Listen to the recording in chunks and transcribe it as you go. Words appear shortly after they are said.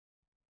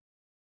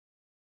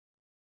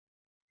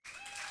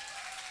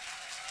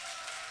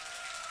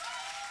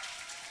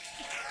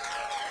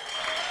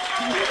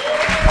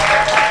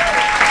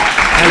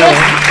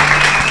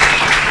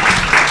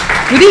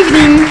Good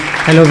evening.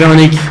 Hello,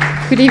 Veronique.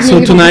 Good evening.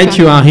 So tonight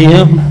you are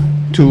here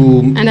to...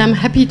 And I'm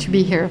happy to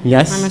be here.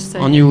 Yes, I must say.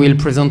 and you will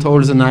present all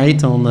the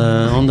night and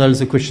handle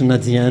the question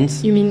at the end.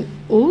 You mean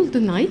all the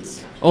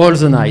nights? All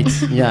the night,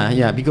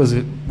 yeah, because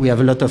we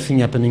have a lot of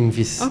things happening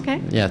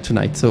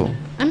tonight, so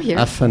I'm here.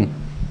 Have fun.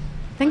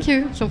 Thank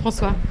you,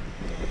 Jean-François.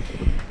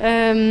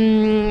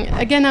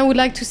 Again, I would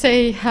like to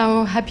say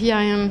how happy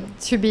I am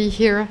to be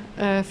here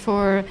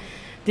for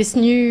this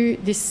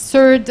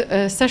third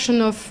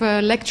session of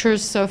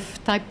lectures of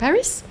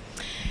TypeParis.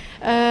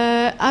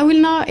 I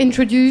will now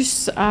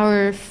introduce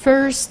our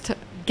first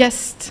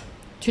guest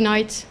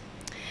tonight.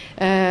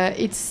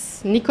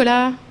 It's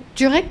Nikola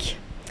Djurek.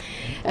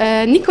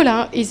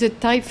 Nikola is a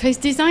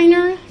typeface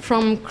designer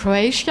from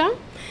Croatia,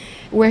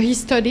 where he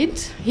studied.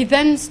 He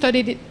then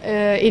studied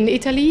in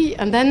Italy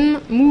and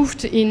then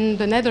moved in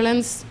the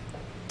Netherlands,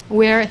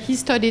 where he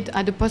studied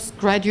at the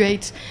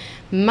postgraduate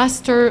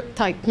master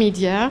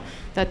TypeMedia,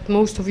 that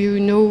most of you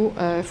know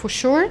for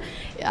sure,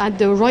 at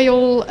the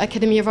Royal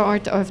Academy of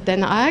Art of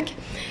Den Hague.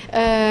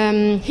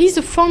 He's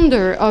a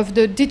founder of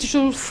the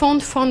digital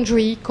font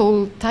foundry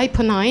called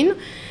Typonine,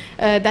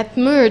 that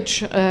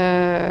merged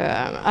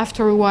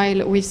after a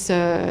while with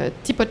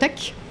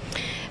Typotheque.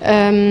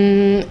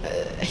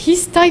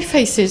 His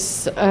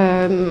typefaces,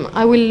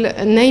 I will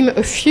name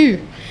a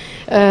few,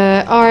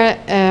 are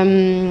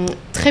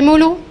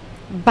Tremolo,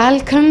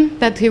 Balkan,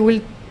 that he will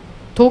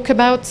talk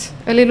about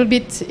a little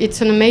bit.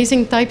 It's an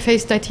amazing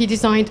typeface that he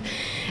designed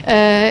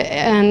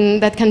and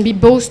that can be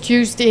both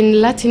used in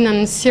Latin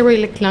and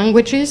Cyrillic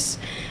languages.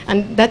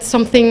 And that's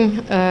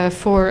something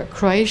for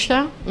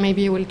Croatia.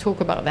 Maybe we'll talk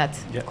about that,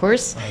 of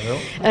course. I will.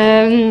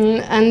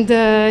 And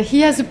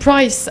he has a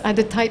prize at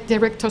the Type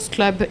Directors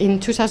Club in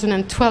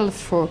 2012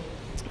 for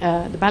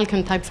the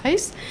Balkan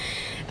typeface.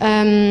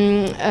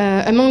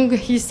 Among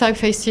his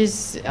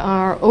typefaces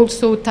are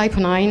also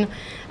Typonine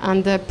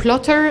and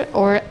Plotter,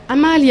 or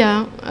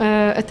Amalia,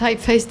 a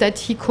typeface that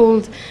he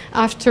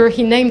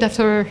named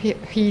after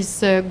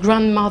his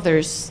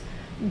grandmother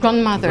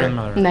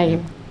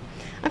name.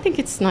 I think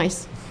it's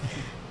nice.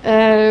 To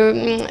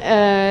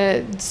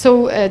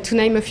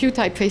name a few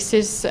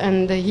typefaces,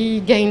 and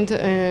he gained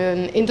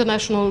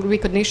international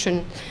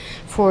recognition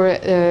for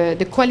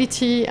the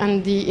quality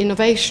and the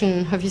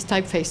innovation of his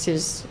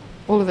typefaces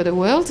all over the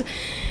world.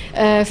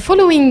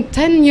 Following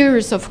 10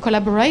 years of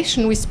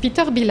collaboration with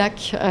Peter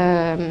Biľak,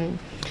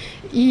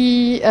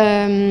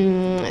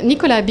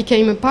 Nikola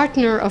became a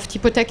partner of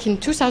Typotheque in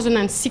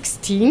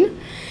 2016.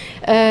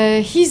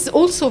 He's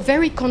also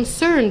very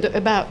concerned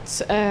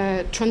about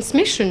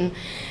transmission.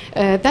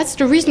 That's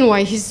the reason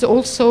why he's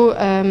also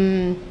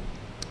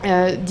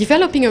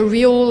developing a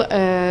real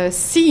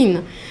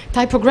scene,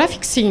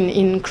 typographic scene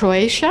in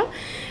Croatia.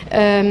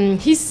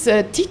 He's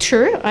a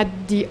teacher at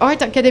the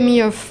Art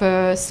Academy of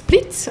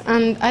Split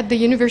and at the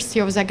University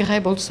of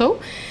Zagreb also.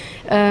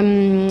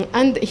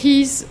 And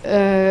he's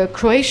a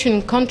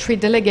Croatian country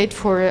delegate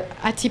for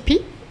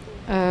ATP,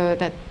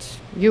 that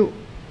you,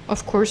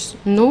 of course,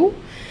 know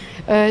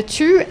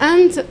too.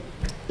 And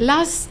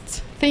last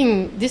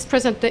thing, this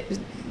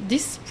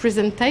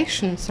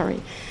presentation,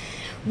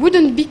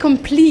 wouldn't be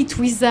complete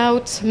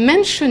without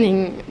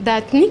mentioning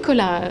that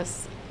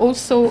Nikola's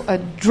also a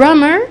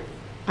drummer.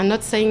 I'm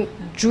not saying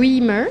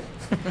dreamer.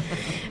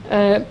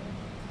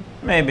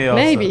 Maybe also.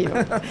 Maybe.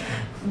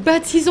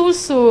 But he's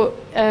also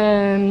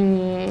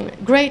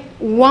great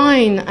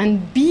wine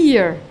and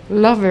beer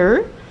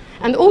lover,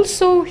 and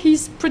also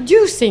he's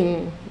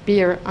producing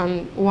beer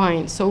and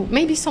wine. So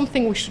maybe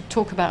something we should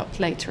talk about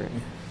later.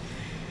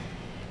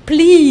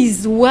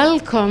 Please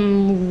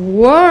welcome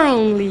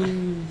warmly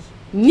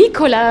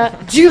Nikola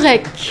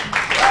Djurek.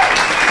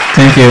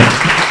 Thank you.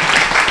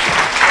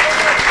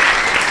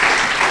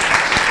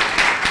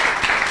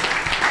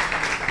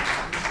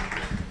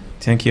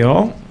 Thank you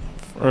all.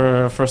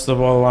 First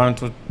of all, I want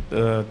to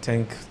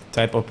thank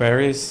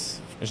TypeParis,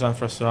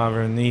 Jean-François,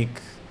 Veronique,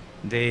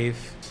 Dave,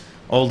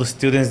 all the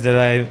students that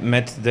I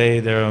met today.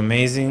 They're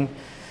amazing.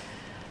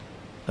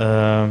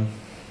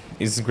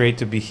 It's great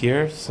to be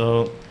here.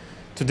 So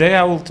today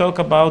I will talk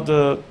about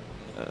the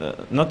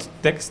not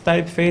text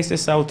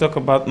typefaces. I will talk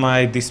about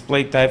my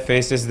display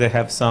typefaces that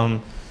have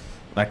some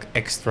like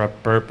extra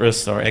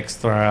purpose or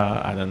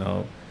extra, I don't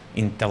know,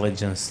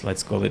 intelligence.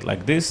 Let's call it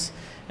like this.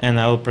 And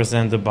I will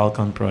present the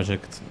Balkan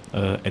project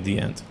at the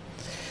end.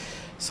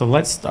 So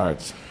let's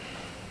start.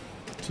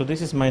 So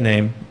this is my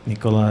name,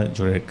 Nikola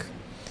Djurek.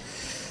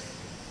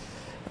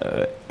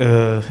 I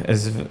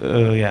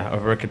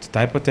work at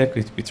Typotheque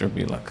with Peter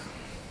Biľak.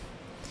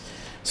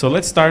 So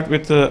let's start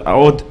with the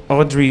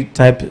Audrey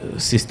type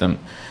system.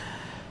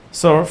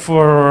 So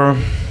for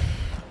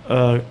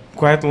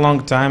quite a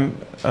long time,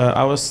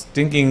 I was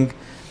thinking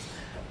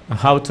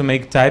how to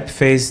make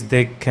typeface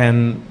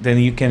then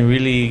you can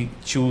really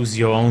choose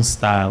your own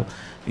style.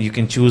 You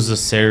can choose the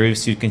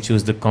serifs, you can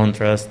choose the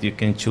contrast, you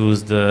can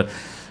choose the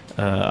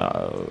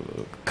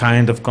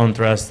kind of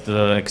contrast,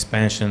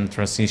 expansion,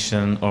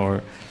 transition,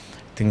 or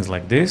things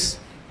like this.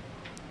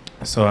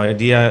 So the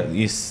idea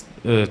is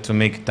to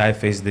make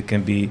typeface that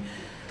can be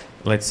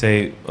let's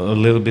say, a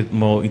little bit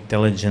more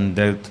intelligent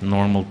than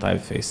normal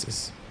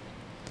typefaces.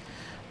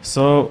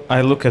 So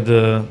I look at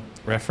the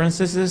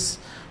references.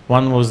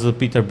 One was the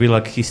Peter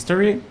Biľak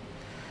history,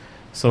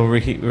 so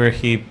where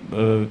he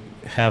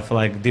have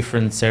like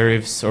different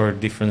serifs or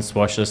different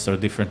swashes or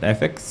different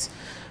effects,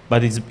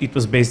 but it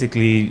was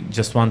basically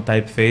just one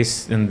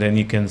typeface, and then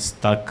you can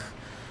stack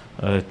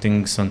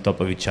things on top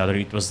of each other.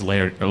 It was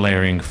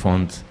layering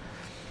font.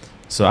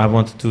 So I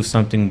want to do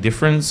something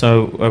different.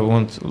 So I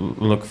want to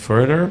look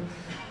further.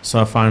 So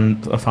I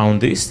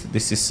found this.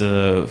 This is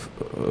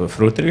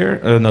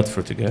Frutiger, not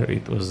Frutiger.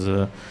 It was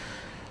the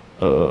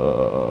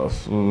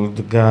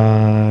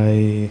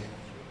guy.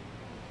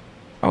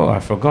 Oh, I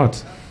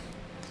forgot.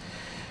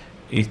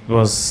 It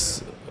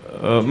was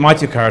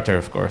Matthew Carter,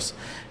 of course.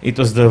 It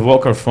was the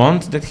Walker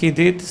font that he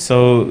did.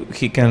 So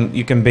you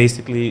can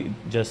basically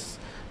just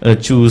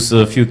choose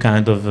a few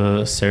kind of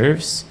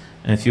serifs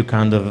and a few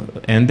kind of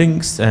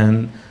endings,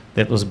 and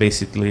that was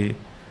basically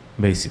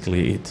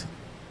it.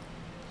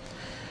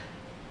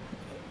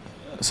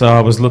 So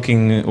I was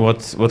looking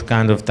what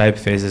kind of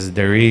typefaces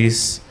there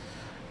is,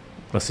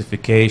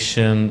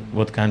 classification,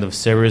 what kind of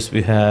serifs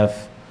we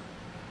have.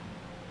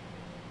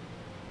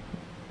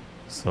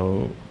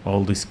 So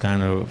all these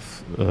kind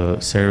of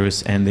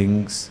serifs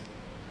endings.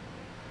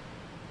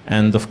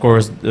 And of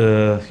course,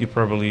 you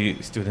probably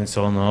students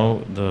all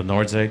know the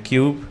Nordzij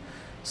cube.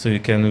 So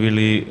you can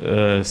really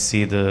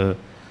see the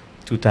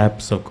two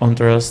types of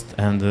contrast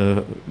and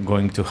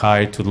going to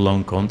high to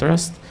long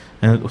contrast.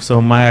 And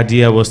so my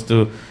idea was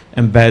to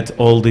embed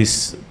all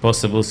this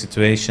possible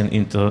situation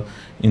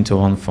into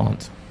one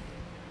font.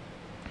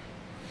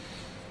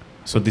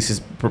 So this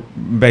is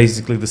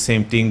basically the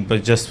same thing,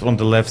 but just on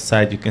the left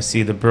side you can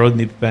see the broad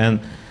nib pen,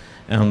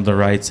 and on the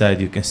right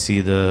side you can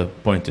see the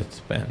pointed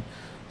pen.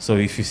 So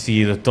if you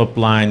see the top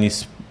line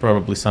is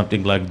probably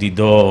something like Didot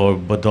or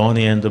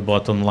Bodoni, and the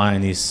bottom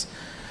line is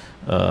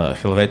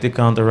Helvetica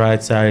on the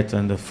right side,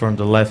 and from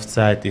the left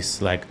side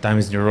is like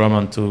Times New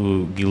Roman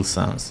to Gil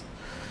Sans.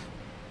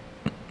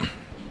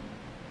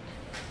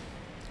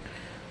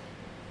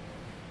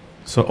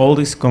 So all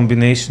these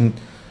combinations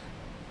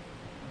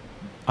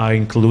are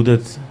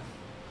included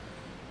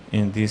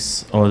in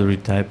this orderly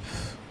type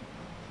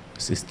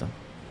system.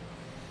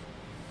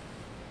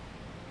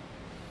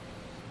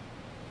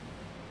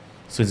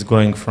 So it's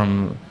going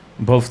from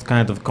both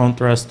kind of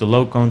contrast to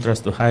low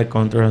contrast to high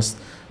contrast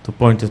to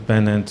pointed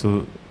pen and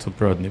to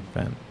broad nib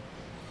pen.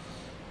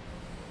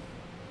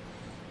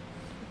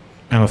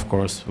 And of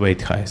course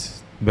weight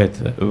axis.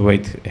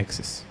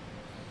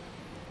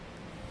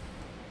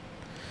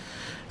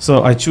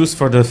 So I choose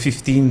for the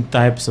 15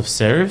 types of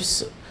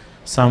serifs.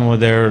 Some of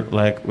their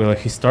like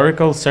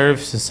historical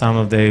serifs, some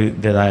of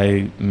that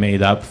I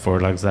made up. For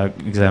like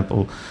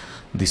example,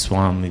 this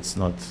one, it's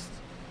not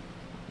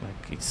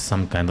like it's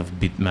some kind of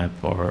bitmap,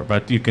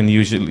 but you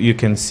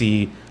can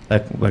see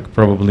like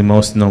probably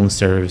most known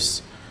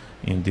serifs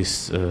in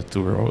these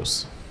two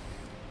rows.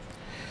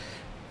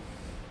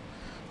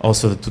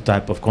 Also the two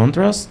type of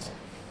contrast.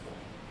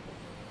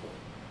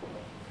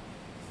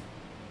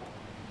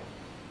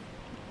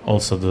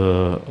 Also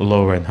the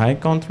lower and high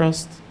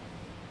contrast.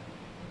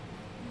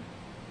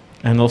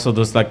 And also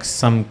there's like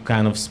some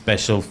kind of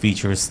special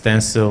features,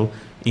 stencil,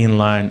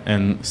 inline,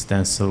 and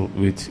stencil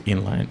with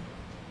inline.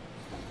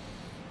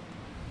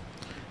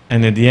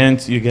 And at the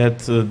end you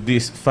get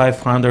these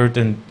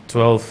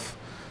 512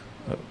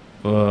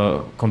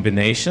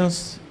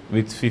 combinations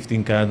with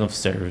 15 kind of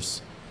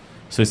serifs.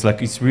 So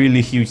it's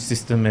really huge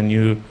system, and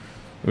you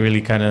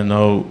really kind of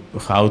know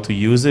how to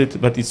use it,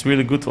 but it's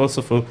really good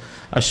also for,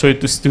 I show it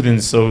to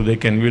students so they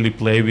can really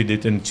play with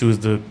it and choose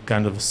the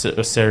kind of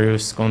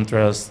serifs,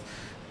 contrast,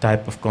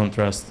 type of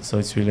contrast, so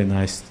it's really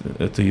nice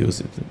to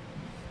use it.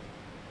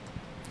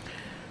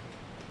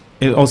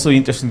 It's also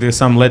interesting that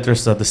some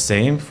letters are the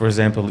same, for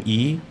example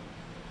E,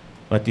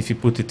 but if you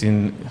put it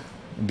in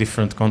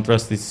different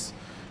contrast,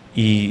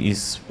 E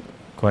is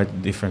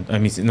quite different. I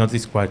mean,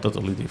 it's quite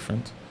totally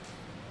different.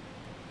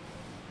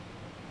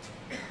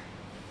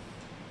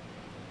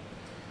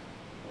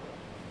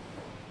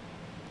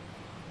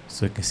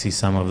 So you can see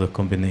some of the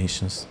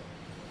combinations.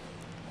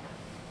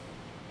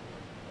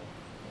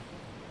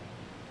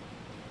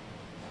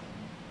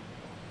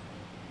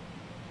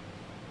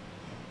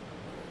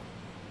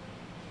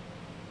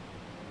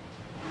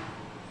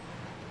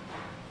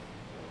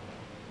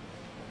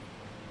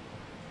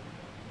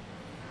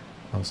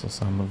 Also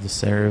some of the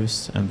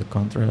serifs and the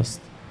contrast.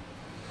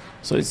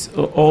 So it's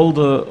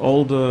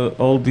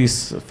all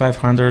these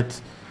 500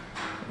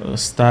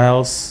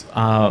 styles.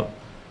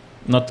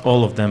 Not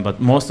all of them, but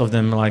most of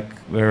them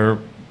were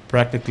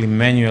practically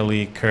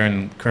manually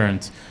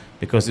current,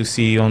 because you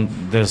see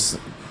there's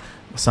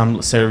some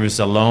serifs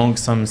are long,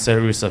 some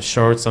serifs are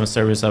short, some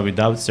serifs are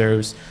without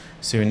serifs.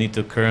 So you need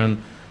to current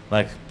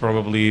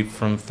probably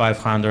from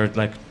 500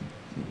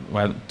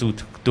 to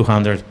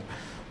 200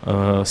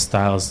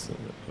 styles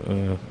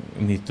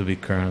need to be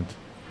current.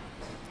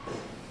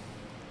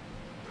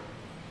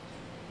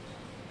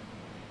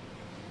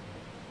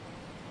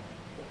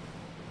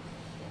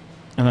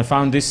 And I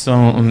found this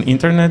on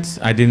internet.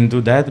 I didn't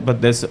do that,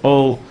 but there's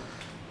all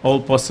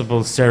possible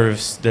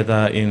serifs that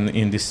are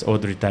in this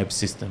Audrey type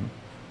system.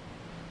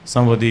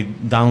 Somebody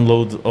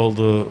download all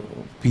the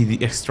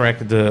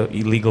extract the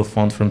illegal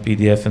font from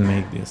PDF and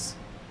make this.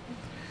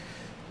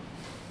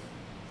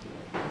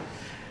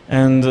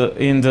 And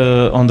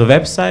on the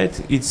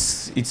website,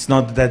 it's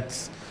not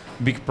that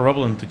big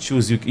problem to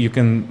choose. You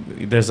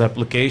can, there's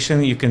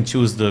application. You can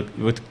choose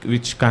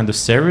which kind of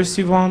serifs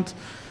you want.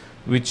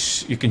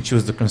 You can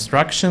choose the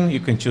construction, you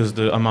can choose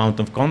the amount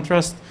of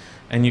contrast,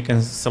 and you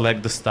can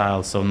select the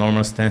style. So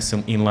normal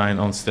stencil, inline,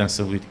 on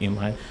stencil with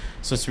inline.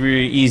 So it's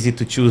really easy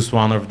to choose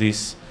one of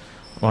these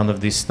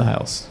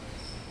styles.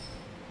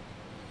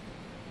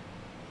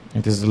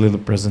 It is a little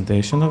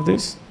presentation of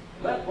this.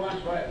 Let's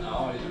watch right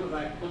now as soon as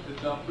I put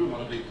itself through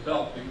one of these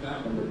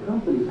self-exams. The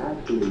company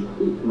actually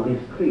seeks my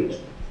clear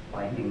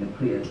by hitting the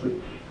clear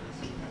switch.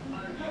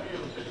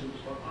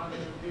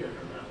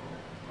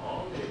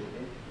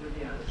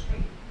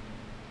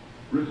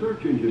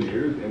 Research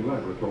engineers in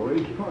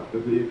laboratories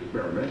constantly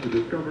experiment to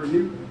discover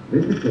new.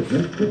 This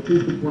equipment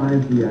quickly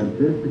supplies the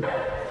answers.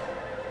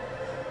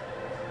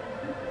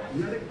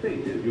 Magnetic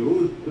tape is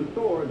used to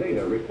store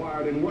data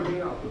required in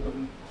working out the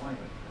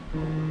climate.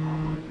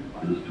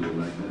 Used to a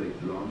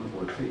magnetic drum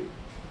or tape.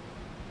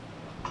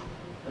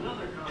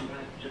 Another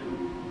compact chip.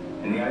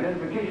 In the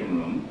identification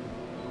room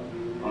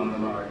on the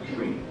large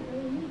screen.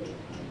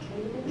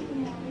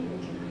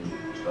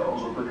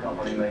 So that the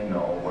company may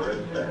know where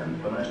it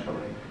stands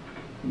financially.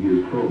 He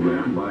is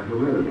programmed by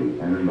heredity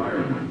and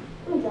environment.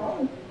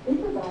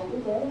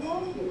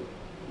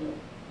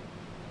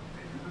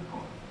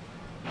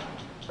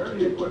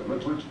 Early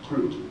equipment was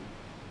crude.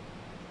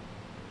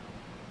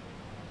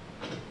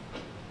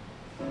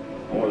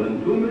 More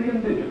than 2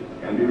 million digits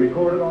can be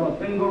recorded on a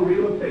single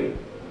reel of tape.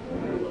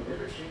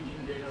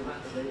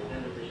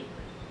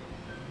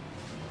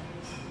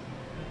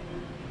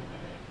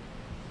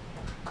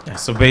 Yeah,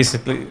 so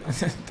basically,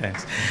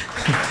 thanks.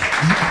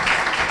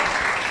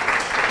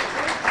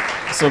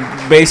 So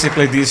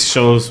basically, this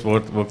shows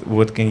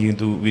what can you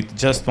do with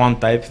just one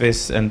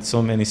typeface and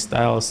so many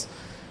styles.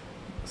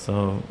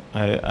 So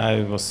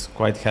I was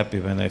quite happy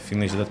when I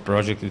finished that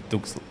project.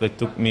 It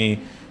took me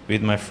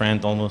with my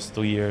friend almost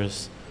 2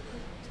 years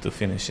to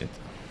finish it.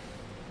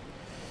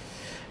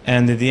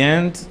 And at the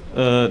end,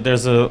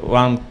 there's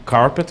one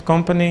carpet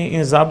company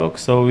in Zagreb,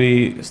 so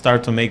we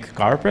start to make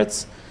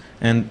carpets.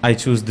 And I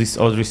choose this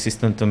Audrey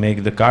system to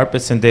make the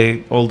carpets, and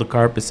all the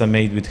carpets are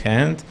made with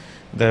hand.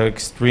 They're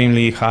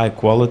extremely high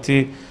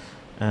quality,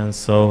 and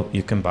so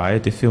you can buy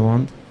it if you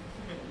want.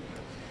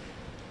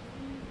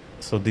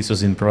 So this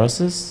was in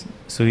process.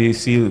 So you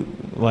see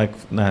like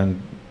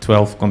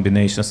 12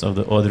 combinations of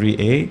the Audrey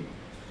A.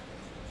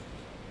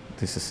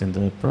 This is in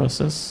the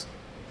process.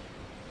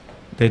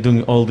 They're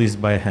doing all this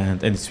by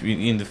hand, and it's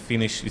in the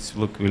finish. It's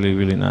look really,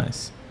 really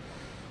nice.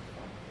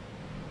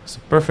 It's a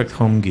perfect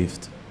home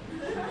gift.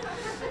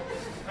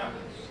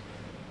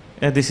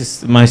 Yeah, this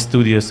is my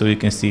studio, so you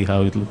can see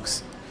how it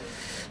looks.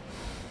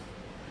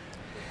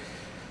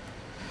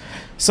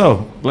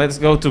 So let's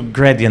go to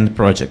gradient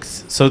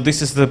projects. So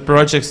this is the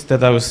projects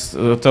that I was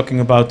talking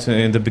about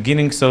in the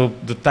beginning. So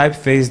the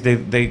typeface,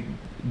 they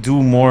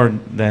do more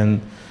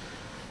than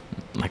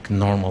like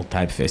normal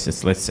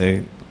typefaces. Let's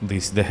say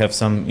this, they have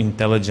some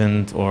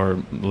intelligent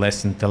or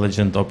less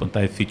intelligent open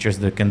type features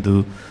that can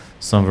do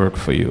some work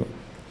for you.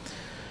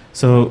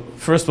 So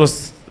first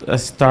was a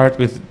start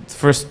with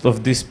first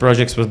of these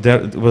projects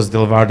was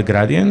Delvard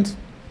gradient.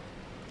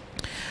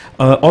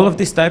 All of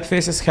these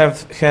typefaces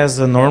has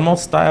normal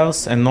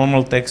styles and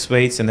normal text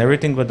weights and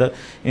everything, but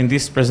in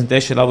this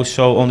presentation I will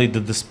show only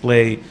the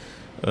display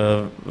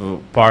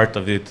part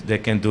of it. They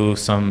can do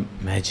some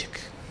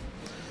magic.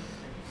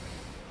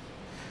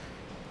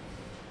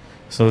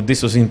 So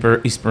this was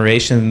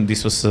inspiration.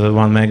 This was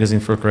one magazine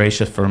for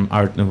Croatia from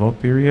Art Nouveau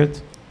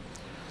period,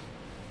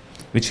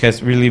 which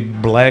has really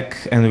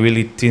black and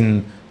really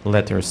thin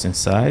letters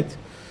inside.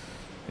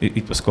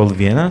 It was called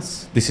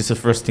Viennas. This is the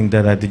first thing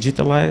that I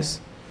digitalized.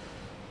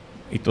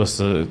 It was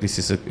this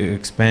is an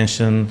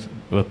expansion,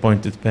 a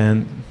pointed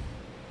pen.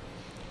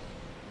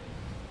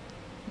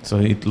 So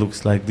it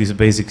looks like this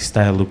basic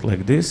style looked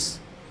like this,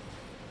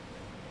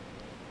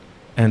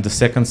 and the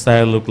second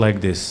style looked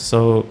like this.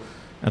 So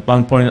at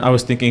one point I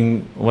was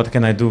thinking, what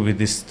can I do with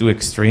these two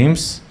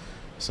extremes?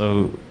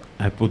 So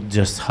I put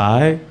just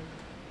high,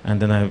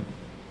 and then I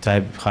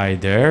type high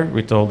there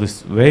with all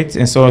this weight.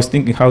 And so I was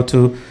thinking how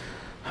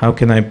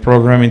can I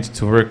program it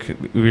to work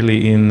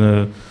really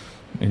in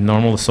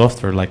normal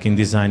software, like in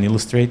Design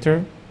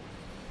Illustrator,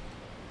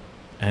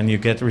 and you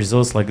get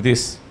results like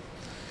this.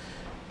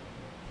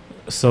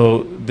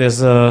 So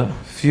there's a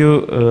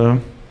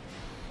few,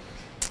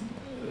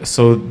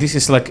 so this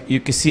is like, you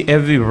can see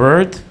every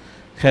word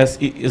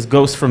it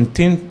goes from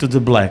thin to the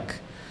black.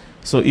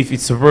 So if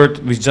it's a word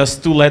with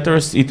just 2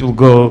 letters, it will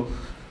go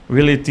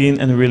really thin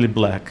and really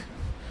black.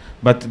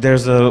 But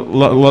there's a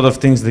lot of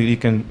things that you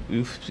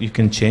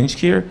can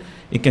change here.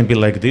 It can be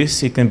like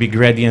this. It can be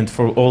gradient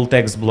for all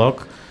text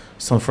block.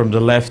 So from the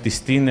left is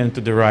thin and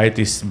to the right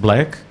is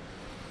black.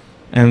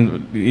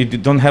 And you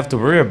don't have to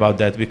worry about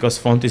that because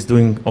font is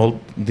doing all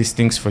these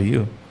things for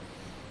you.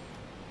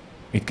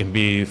 It can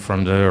be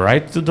from the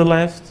right to the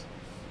left.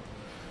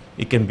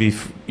 It can be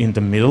in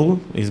the middle,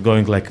 it's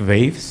going like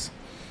waves.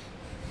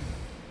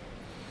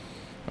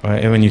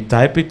 And when you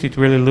type it, it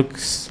really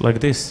looks like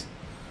this.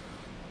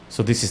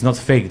 So this is not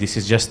fake, this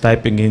is just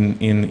typing in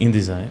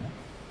InDesign.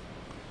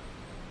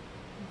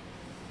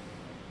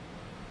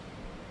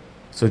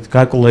 So it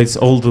calculates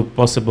all the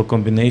possible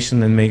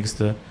combination and makes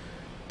the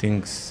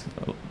things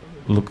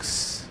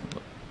looks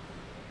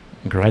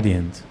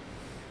gradient.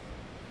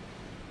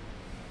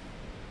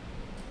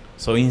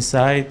 So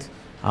inside,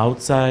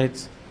 outside,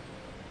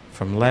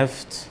 from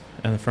left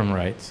and from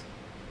right.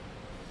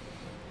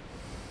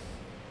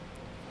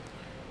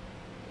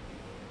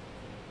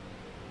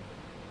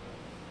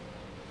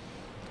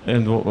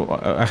 And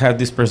I had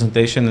this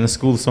presentation in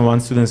school, so one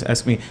student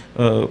asked me,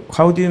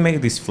 how do you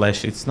make this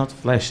flash? It's not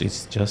flash,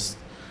 it's just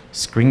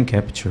screen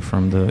capture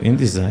from the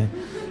InDesign.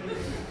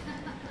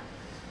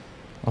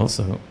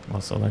 also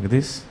like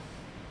this.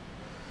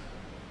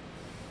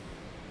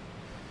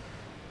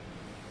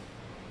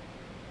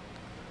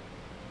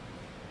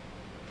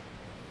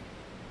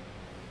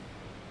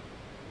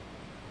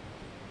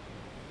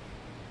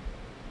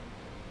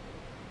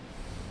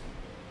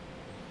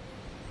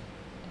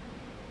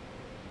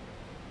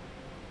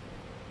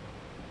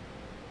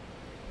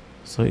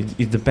 So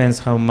it depends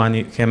how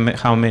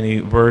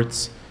many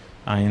words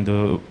are in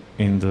the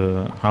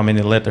how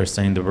many letters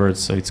are in the words.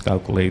 So it's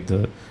calculate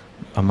the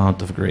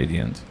amount of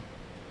gradient.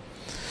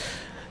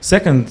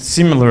 Second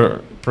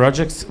similar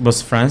project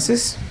was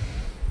Français.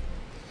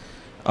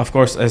 Of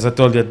course, as I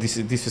told you, this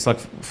is like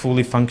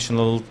fully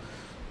functional,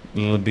 a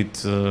little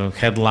bit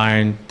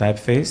headline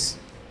typeface.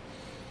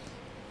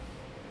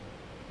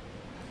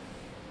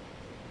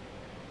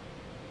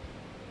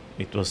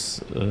 It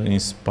was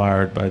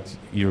inspired by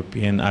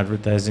European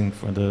advertising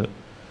for the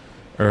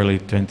early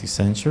 20th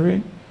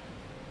century.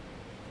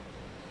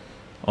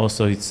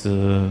 Also, it's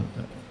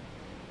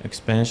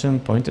expansion,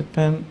 pointed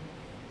pen.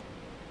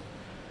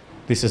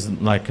 This is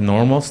like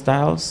normal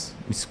styles.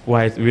 It's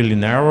quite really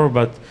narrow,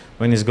 but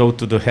when you go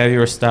to the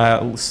heavier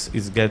styles,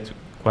 it gets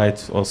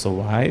quite also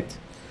wide.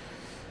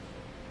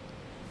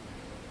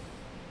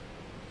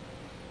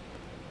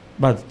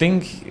 But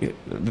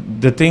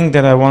the thing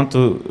that I want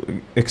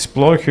to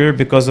explore here,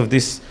 because of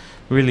this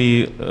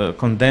really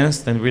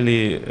condensed and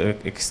really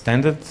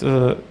extended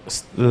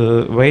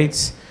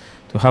weights,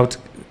 to how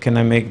can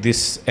I make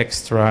this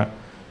extra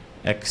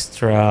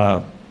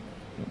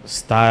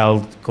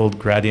style called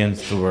gradient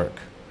to work.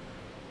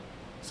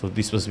 So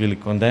this was really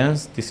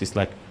condensed. This is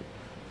like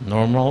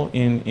normal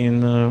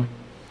in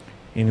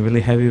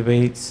really heavy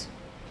weights.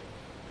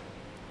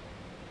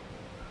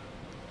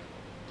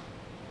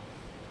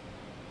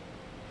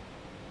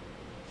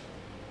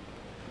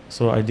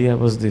 So idea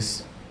was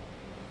this.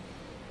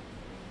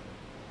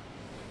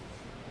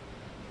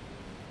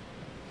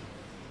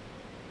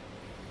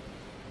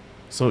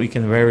 So it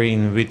can vary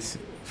in width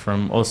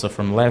also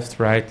from left,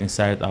 right,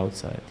 inside,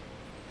 outside.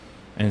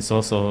 And it's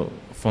also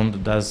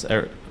font does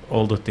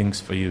all the things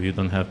for you. You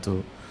don't have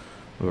to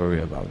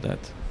worry about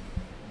that.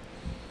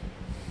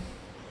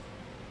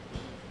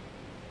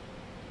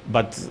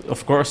 But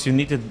of course you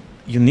need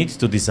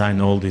to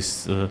design all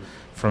this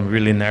from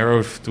really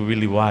narrow to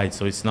really wide.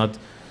 So it's not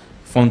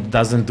font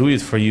doesn't do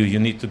it for you. You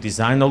need to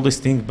design all these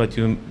things, but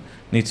you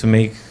need to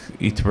make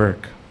it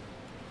work.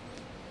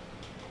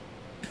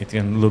 It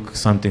can look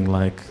something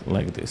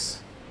like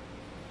this.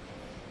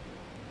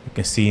 You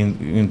can see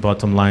in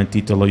bottom line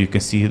title, you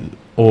can see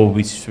O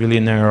which is really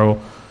narrow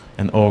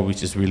and O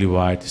which is really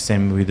wide.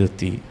 Same with the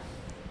T.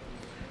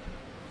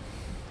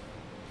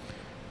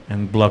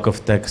 And block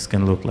of text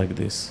can look like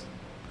this.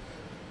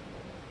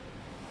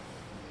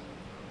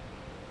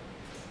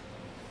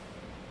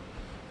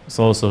 It's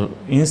also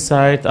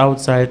inside,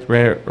 outside,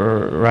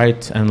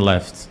 right and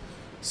left,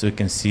 so you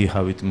can see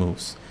how it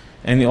moves.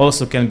 And it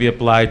also can be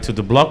applied to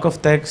the block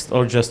of text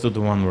or just to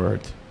the one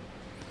word.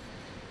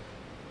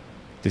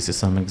 This is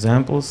some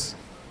examples.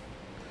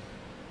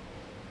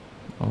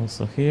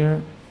 Also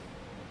here.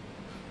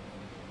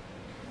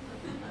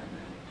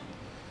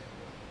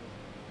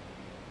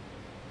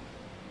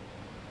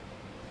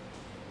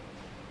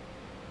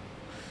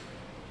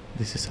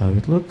 This is how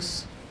it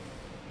looks.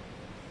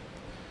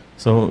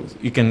 So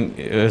you can,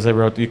 as I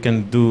wrote, you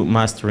can do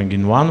mastering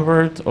in one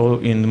word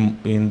or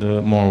in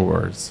the more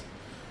words.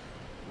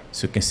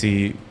 So you can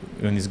see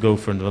when it's go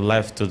from the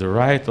left to the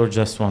right or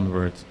just one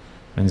word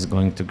when it's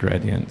going to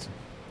gradient.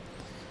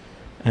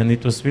 And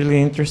it was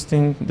really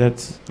interesting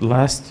that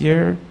last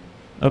year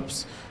the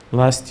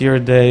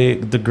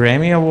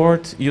Grammy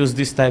Award used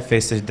this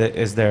typeface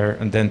as their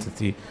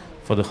identity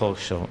for the whole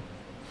show.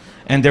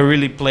 And they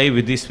really play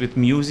with this with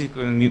music,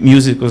 and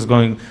music was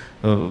going,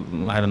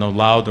 I don't know,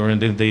 louder, and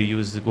then they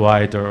used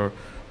wide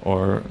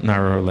or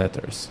narrow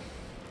letters.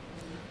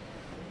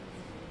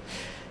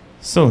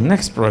 So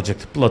next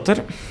project,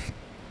 Plotter.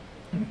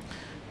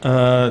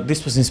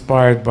 This was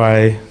inspired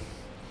by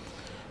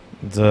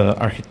the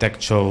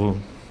architectural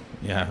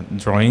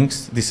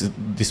drawings.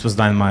 This was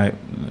done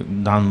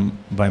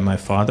by my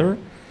father.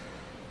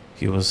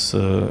 He was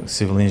a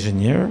civil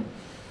engineer.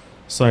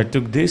 So I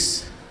took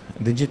this,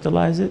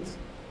 digitalized it,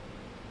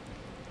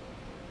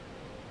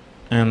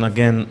 and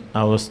again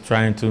I was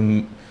trying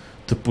to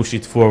push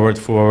it forward.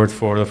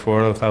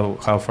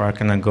 How far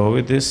can I go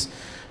with this?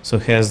 So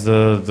it has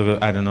the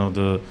I don't know,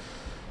 the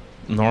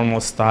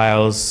normal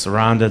styles,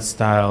 rounded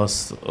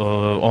styles,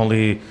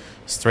 only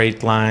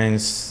straight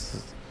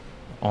lines,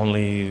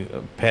 only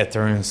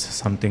patterns,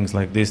 some things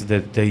like this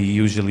that they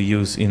usually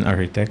use in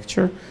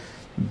architecture.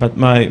 But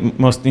my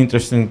most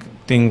interesting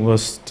thing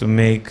was to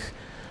make,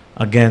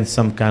 again,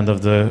 some kind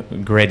of the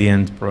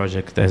gradient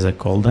project, as I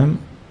call them.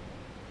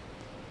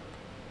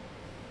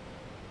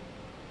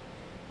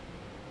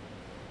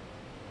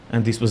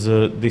 And this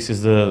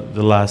is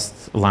the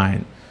last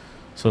line.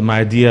 So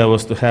my idea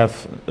was to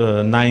have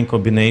 9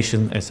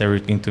 combination, as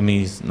everything to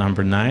me is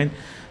number 9.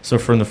 So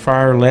from the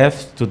far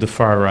left to the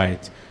far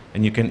right.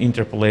 And you can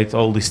interpolate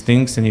all these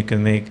things and you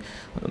can make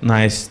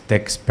nice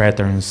text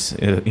patterns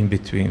in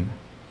between.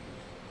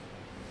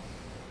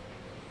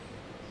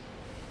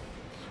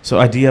 So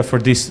idea for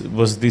this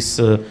was this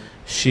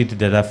sheet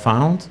that I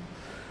found.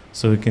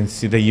 So you can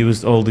see they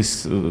used all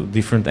these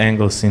different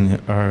angles in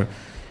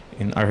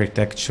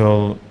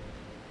architectural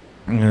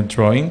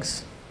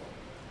drawings.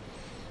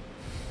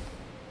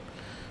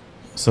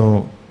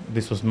 So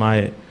this was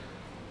my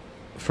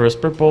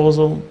first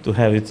proposal, to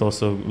have it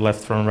also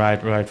left from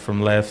right, right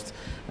from left,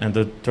 and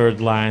the third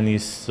line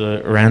is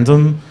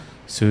random,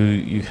 so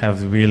you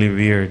have really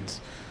weird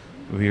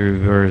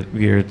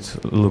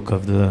look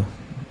of the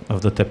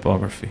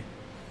typography.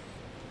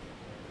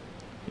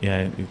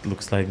 Yeah, it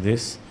looks like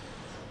this.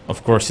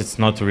 Of course, it's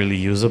not really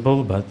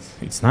usable, but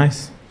it's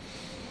nice.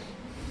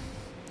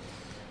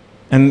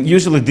 And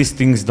usually these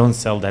things don't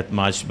sell that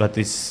much, but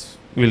it's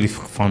really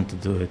fun to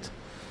do it.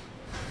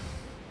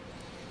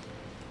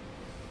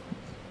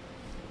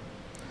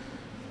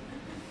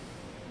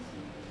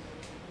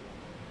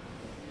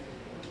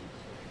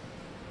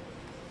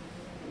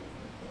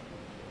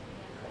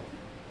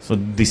 So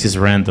this is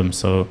random,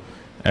 so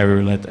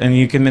every letter. And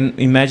you can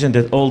imagine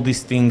that all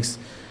these things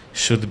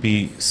should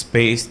be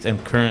spaced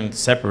and kerned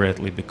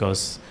separately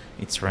because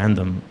it's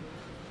random.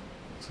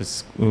 So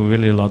it's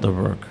really a lot of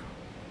work.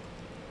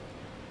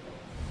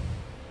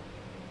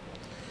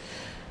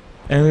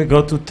 And we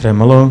go to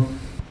Tremolo.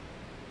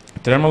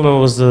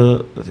 Tremolo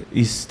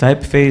is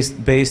typeface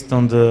based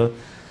on the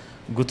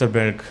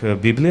Gutenberg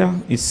Biblia.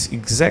 It's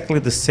exactly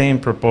the same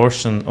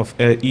proportion of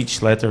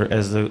each letter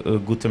as the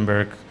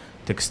Gutenberg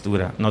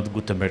textura, not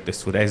Gutenberg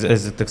textura,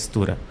 as a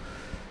textura.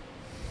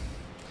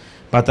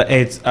 But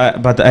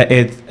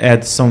I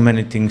add so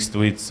many things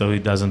to it, so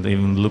it doesn't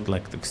even look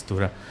like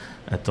textura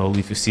at all.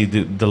 If you see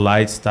the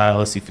light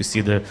styles, if you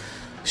see the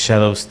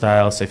shadow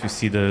styles, if you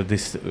see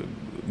this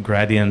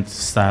gradient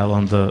style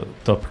on the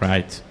top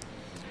right.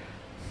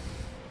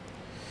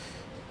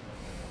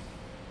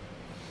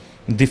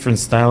 Different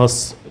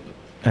styles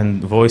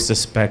and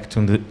voices packed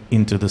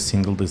into the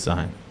single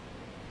design.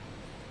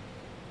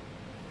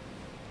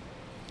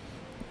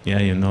 Yeah,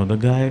 you know the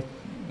guy.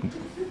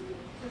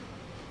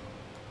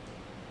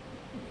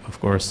 Of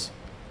course,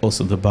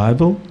 also the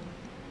Bible.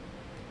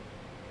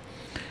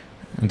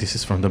 And this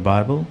is from the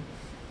Bible.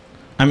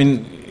 I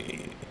mean,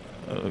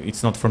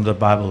 it's not from the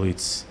Bible,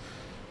 it's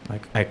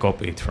like I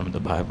copied it from the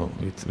Bible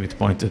with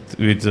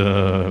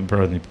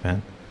Broadney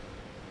pen.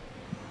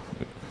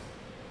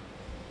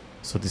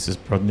 So this is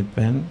Broadney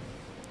pen.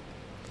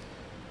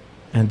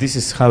 And this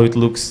is how it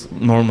looks,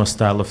 normal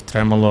style of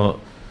tremolo.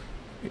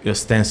 A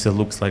stencil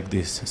looks like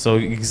this. So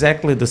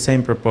exactly the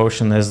same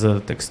proportion as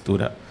the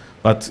textura.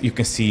 But you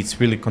can see it's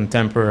really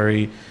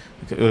contemporary.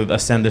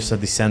 Ascenders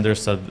and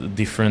descenders are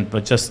different,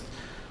 but just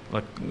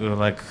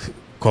like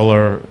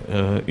color,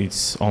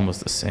 it's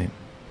almost the same.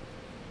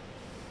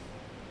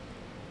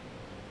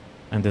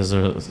 And there's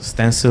a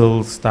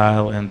stencil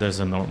style and there's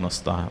a normal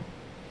style.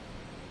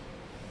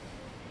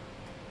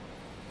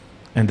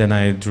 And then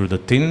I drew the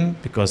tin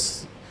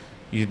because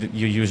you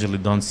usually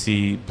don't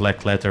see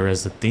black letter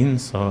as a tin,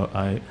 so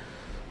I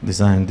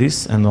designed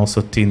this, and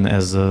also tin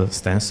as a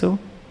stencil.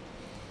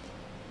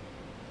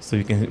 So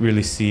you can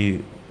really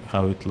see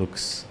how it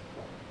looks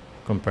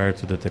compared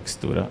to the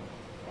textura.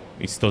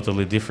 It's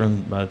totally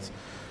different, but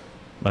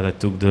I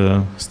took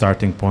the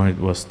starting point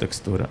was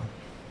textura.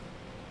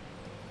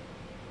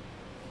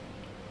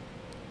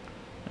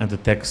 And the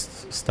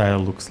text style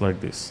looks like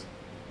this.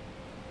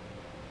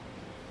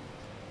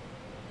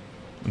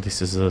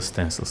 This is a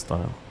stencil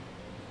style.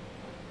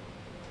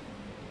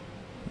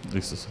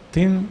 This is a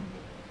tin,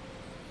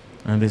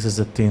 and this is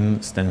a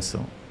tin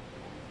stencil.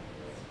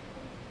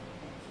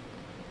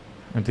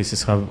 And this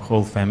is how the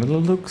whole family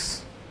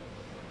looks.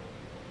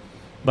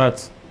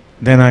 But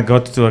then I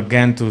got to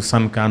again to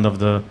some kind of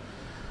the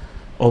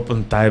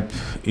open type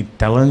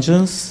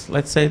intelligence,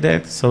 let's say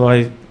that. So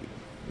I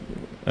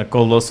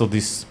call also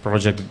this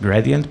project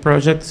gradient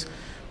project,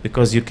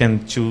 because you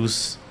can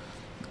choose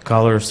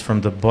colors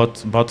from the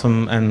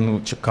bottom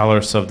and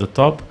colors of the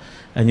top,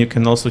 and you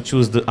can also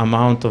choose the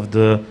amount of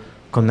the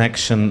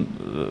connection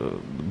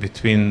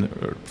between,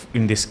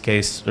 in this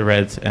case,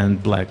 red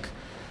and black.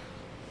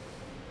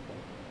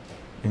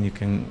 And you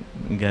can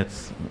get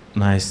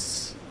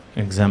nice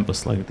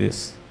examples like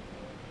this.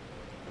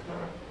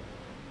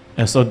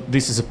 And so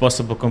this is a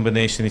possible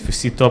combination. If you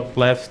see top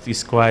left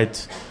is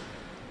quite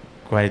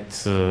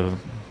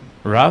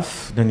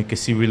rough, then you can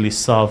see really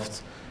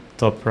soft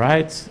top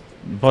right.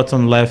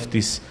 Bottom left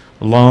is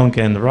long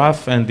and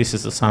rough, and this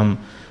is some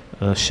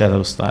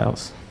shadow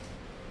styles.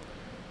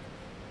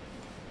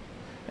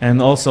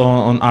 And also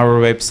on our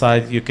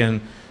website, you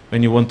can,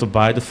 when you want to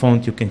buy the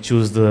font, you can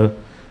choose the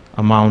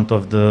amount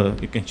of the,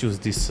 you can choose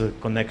this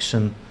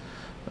connection,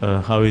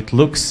 how it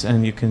looks,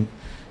 and you can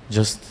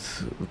just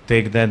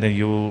take that and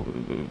you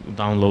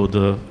download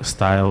the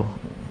style,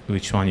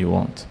 which one you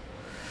want.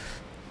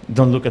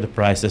 Don't look at the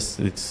prices,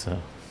 it's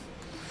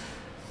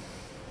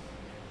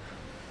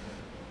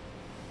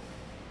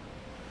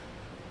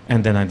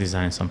and then I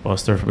designed some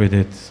poster with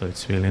it, so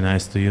it's really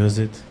nice to use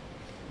it.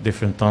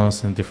 Different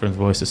tones and different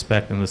voices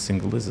packed in a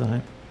single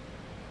design.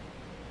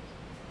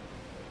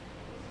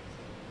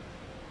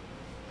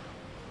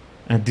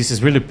 And this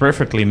is really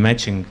perfectly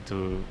matching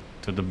to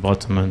the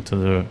bottom and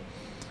to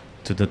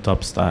the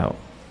top style.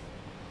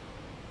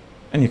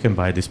 And you can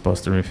buy this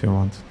poster if you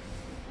want.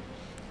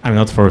 I'm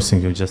not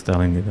forcing you, just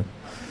telling you that.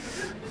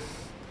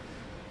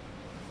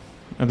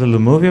 A little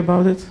movie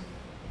about it.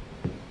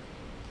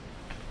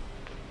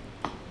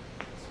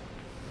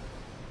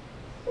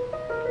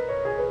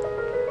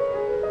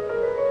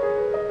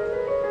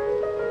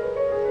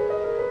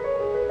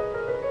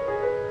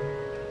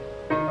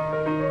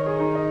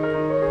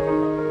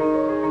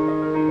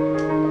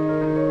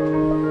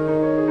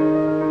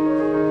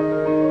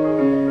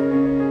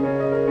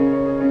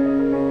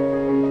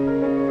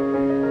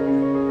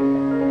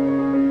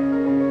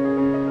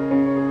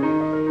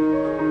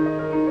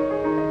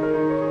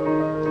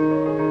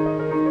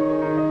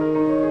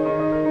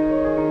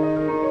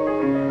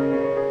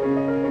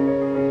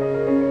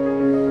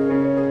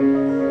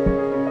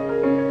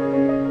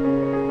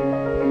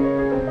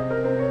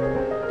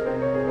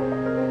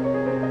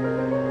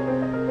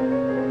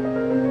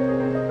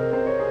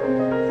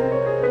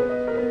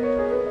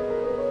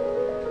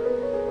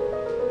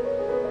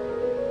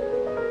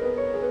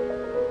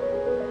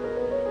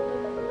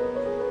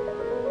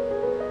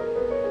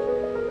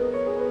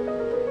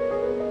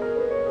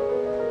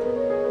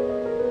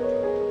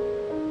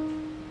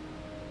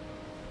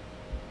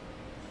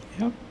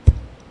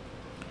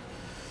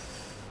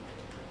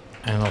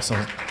 And also,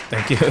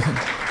 thank you.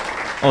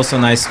 Also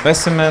nice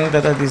specimen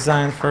that I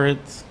designed for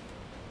it.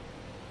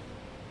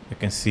 You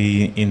can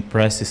see in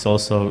press is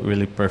also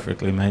really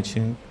perfectly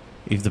matching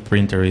if the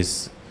printer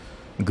is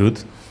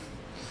good.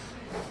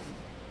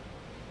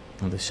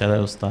 And the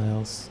shadow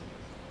styles.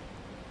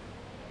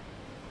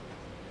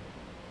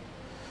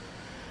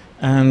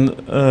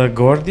 And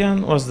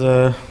Gordian was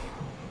the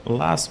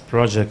last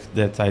project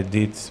that I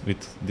did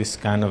with this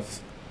kind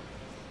of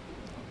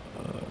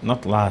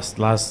not last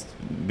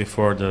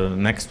before the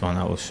next one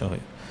I will show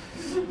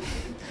you.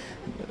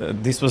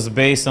 This was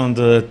based on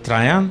the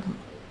Trajan.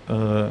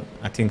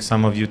 I think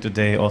some of you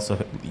today also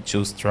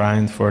choose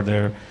Trajan for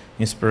their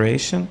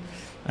inspiration.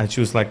 I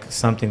choose like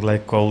something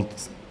like called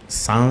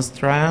Sans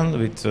Trajan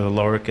with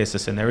lower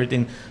cases and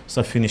everything.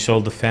 So I finish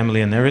all the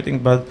family and everything.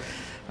 But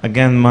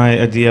again, my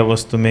idea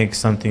was to make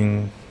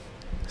something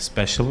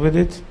special with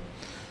it.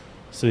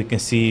 So you can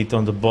see it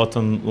on the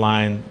bottom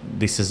line.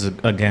 This is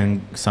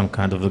again some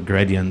kind of a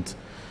gradient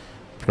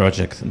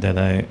project that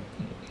I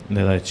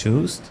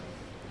choose.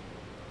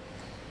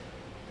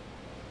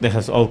 That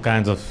has all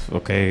kinds of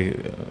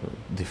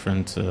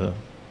different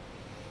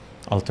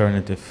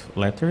alternative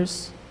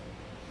letters.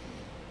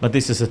 But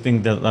this is the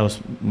thing that I was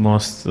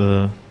most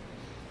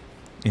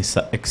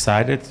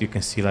excited. You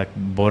can see like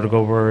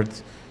Borgo word.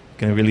 You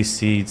can really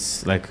see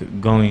it's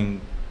like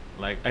going.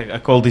 Like I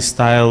call this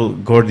style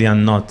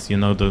Gordian knot. You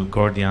know, the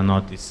Gordian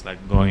knot is like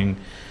going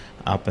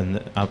up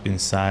and up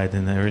inside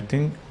and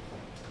everything.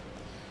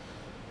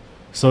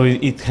 So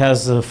it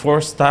has 4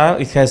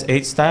 styles. It has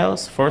 8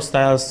 styles. 4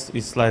 styles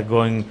is like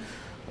going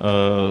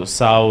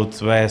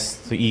south,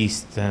 west,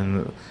 east,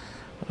 and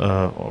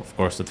of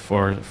course at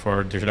four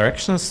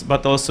directions.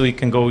 But also it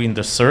can go in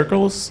the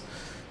circles.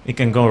 It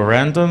can go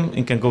random.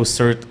 It can go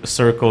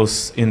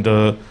circles in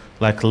the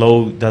like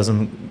low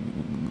doesn't.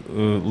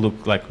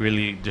 Look like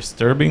really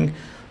disturbing,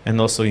 and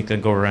also you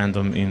can go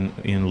random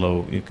in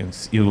low.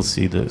 You will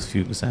see the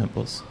few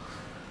examples.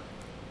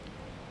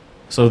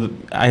 So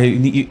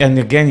and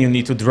again you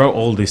need to draw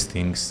all these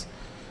things.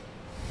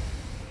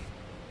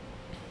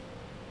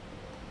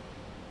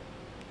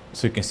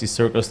 So you can see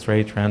circle,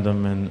 straight,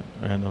 random, and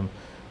random.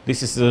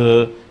 This is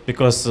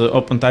because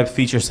OpenType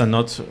features are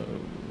not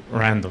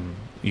random.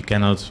 You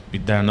cannot.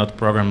 They are not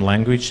program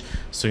language,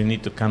 so you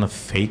need to kind of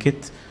fake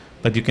it.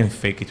 But you can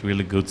fake it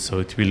really good, so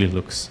it really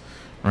looks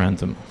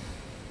random.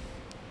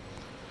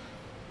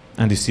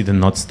 And you see the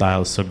knot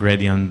style, so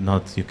gradient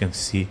knot, you can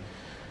see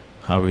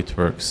how it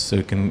works. So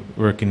you can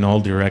work in all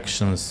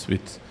directions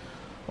with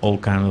all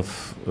kind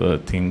of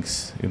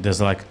things.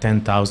 There's like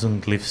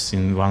 10,000 glyphs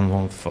in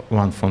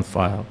one font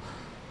file.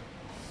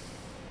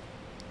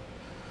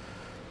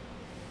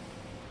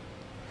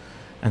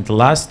 And the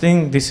last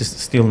thing, this is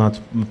still not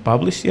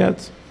published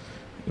yet.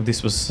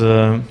 This was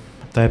a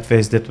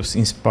typeface that was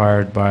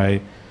inspired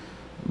by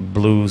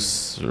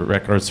blues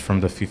records from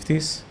the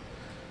 50s.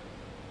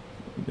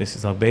 This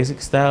is our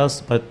basic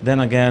styles, but then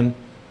again,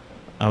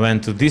 I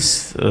went to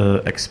this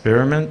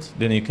experiment.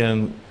 Then you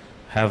can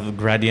have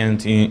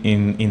gradient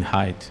in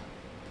height.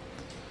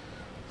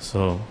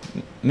 So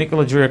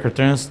Nikola Djurek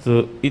returns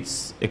to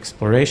its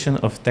exploration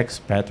of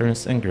text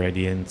patterns and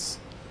gradients.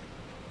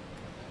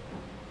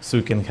 So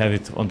you can have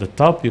it on the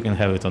top, you can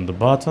have it on the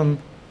bottom,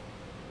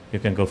 you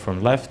can go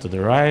from left to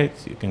the right,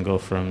 you can go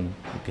from,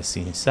 you can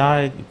see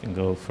inside, you can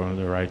go from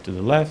the right to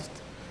the left,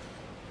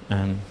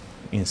 and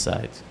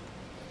inside.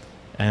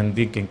 And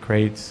you can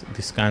create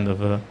this kind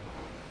of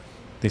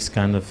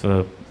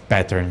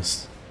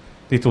patterns.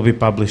 It will be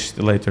published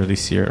later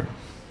this year.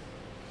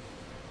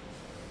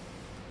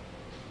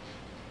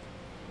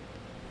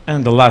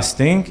 And the last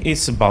thing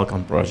is a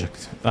Balkan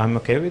project. I'm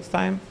okay with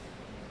time?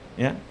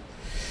 Yeah?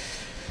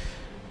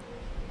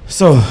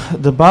 So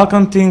the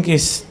Balkan thing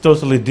is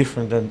totally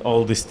different than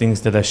all these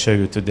things that I show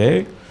you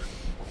today.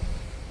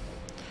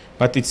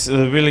 But it's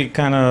really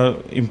kind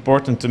of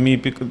important to me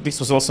because this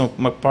was also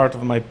part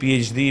of my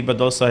PhD,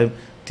 but also I'm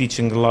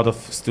teaching a lot of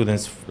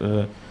students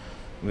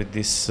with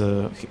this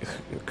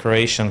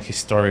Croatian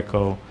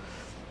historical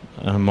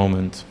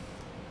moment.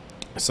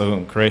 So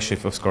in Croatia,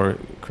 of course,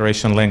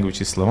 Croatian language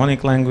is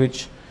Slavonic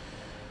language.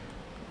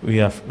 We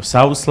have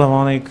South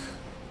Slavonic,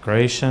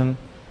 Croatian.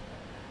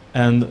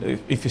 And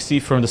if you see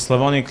from the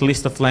Slavonic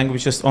list of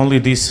languages, only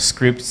these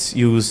scripts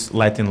use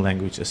Latin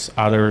languages.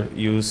 Other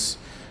use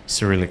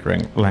Cyrillic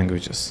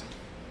languages.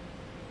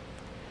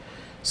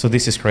 So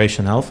this is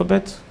Croatian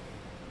alphabet.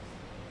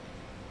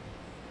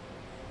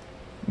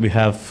 We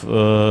have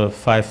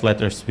 5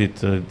 letters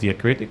with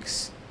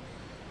diacritics.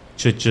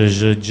 Č, Č,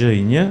 Ž,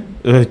 J, Ñ,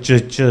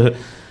 Č, Č,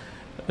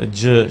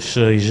 J,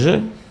 Š,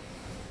 Ž.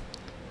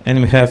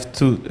 And we have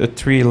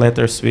 3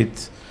 letters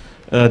with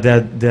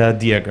the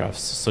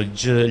diagraphs. So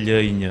J,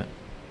 L, Ñ.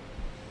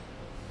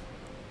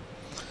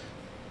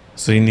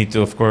 So you need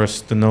to, of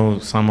course, to know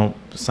some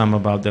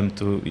about them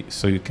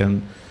so you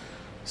can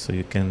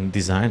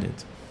design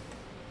it.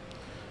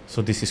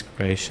 So this is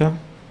Croatia.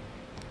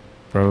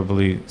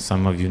 Probably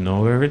some of you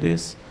know where it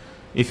is.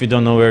 If you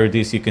don't know where it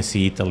is, you can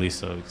see Italy.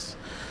 So it's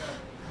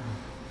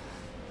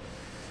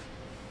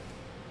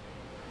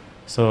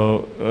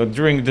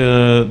during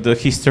the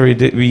history,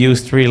 we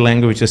used 3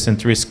 languages and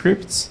 3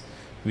 scripts.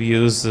 We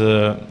use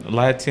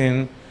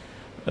Latin,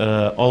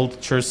 Old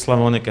Church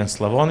Slavonic and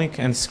Slavonic,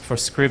 and for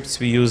scripts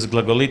we use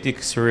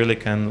Glagolitic,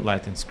 Cyrillic, and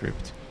Latin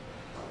script.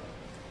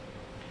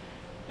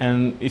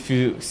 And if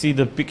you see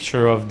the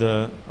picture of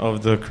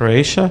the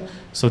Croatia,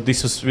 so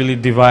this was really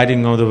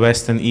dividing on the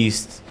West and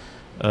East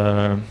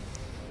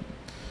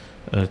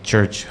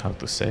church, how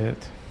to say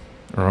it,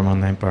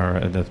 Roman Empire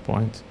at that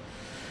point.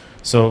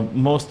 So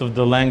most of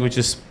the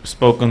languages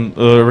spoken,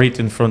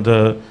 written from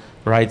the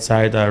right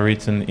side are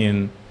written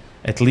in,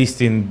 at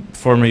least in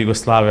former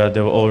Yugoslavia,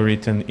 they were all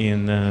written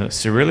in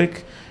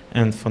Cyrillic,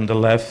 and from the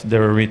left they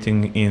were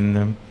written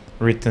in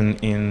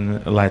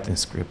Latin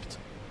script.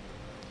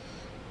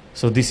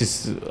 So this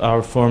is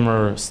our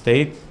former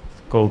state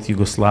called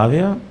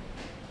Yugoslavia,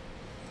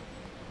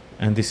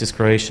 and this is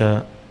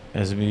Croatia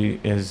as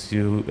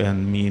you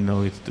and me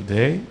know it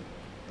today.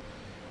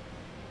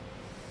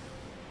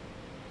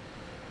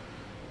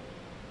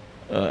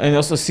 And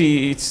also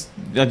see,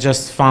 I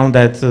just found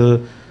that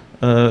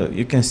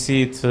you can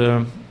see it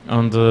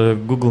on the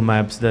Google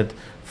Maps that,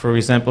 for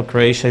example,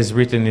 Croatia is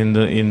written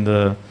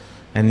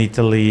and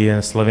Italy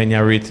and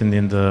Slovenia written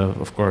in the,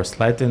 of course,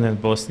 Latin, and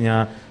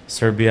Bosnia,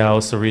 Serbia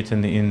also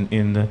written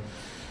in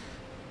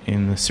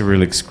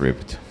Cyrillic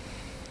script.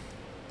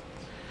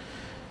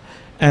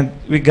 And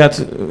we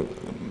got,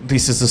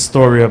 this is a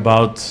story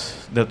about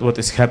what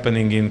is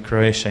happening in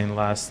Croatia in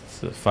last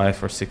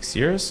 5 or 6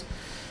 years.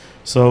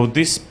 So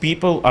these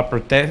people are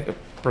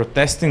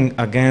protesting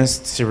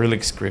against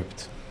Cyrillic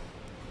script.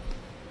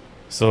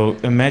 So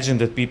imagine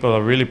that people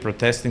are really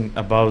protesting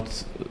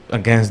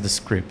against the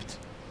script.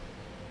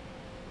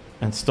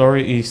 And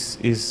story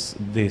is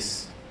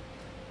this.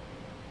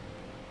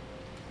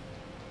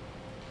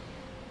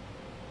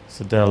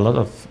 So there are a lot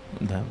of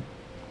them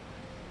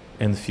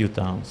in a few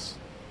towns.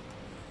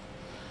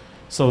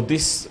 So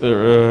this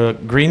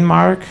green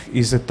mark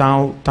is a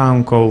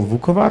town called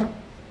Vukovar.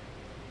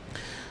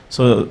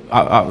 So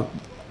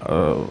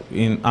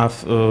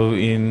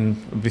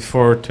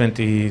before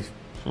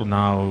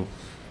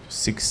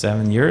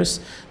 6-7 years,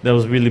 there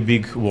was really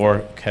big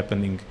war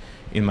happening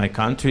in my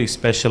country,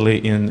 especially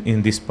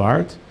in this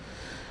part.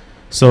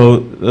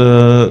 So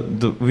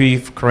we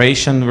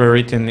Croatian were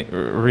written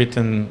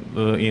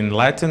in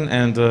Latin,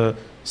 and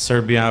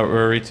Serbia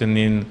were written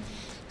in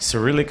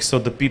Cyrillic. So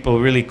the people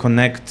really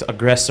connect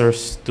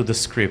aggressors to the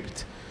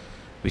script,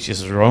 which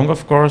is wrong,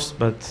 of course,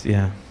 but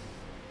yeah.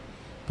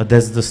 But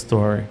that's the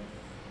story.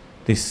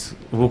 This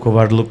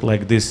Vukovar looked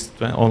like this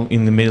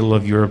in the middle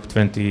of Europe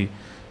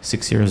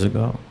 26 years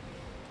ago.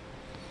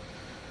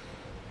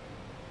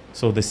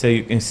 So they say,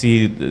 you can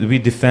see, we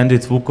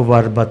defended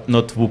Vukovar, but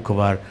not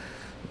Vukovar.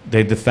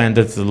 They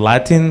defended the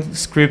Latin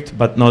script,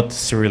 but not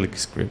Cyrillic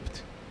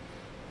script.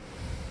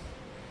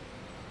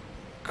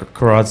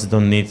 Croats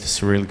don't need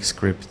Cyrillic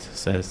script,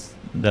 says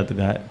that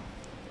guy.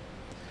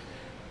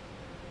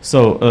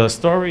 So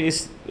story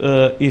is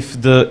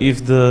if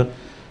the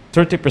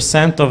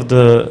 30% of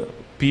the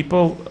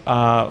people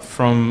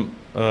from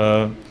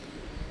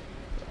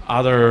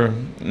other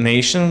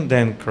nation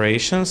than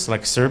Croatians,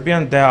 like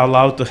Serbian, they are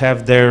allowed to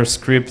have their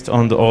script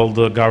on all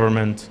the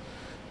government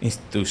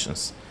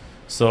institutions.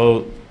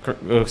 So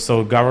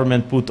so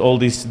government put all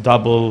these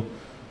double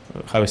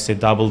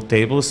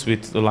tables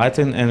with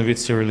Latin and with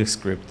Cyrillic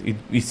script.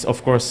 It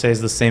of course says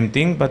the same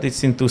thing, but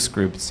it's in two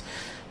scripts.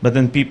 But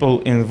then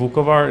people in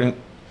Vukovar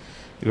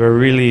were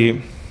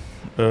really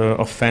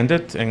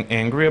offended and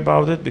angry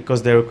about it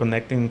because they were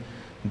connecting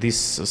this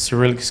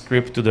Cyrillic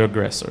script to the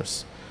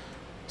aggressors.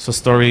 So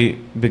story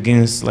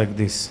begins like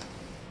this.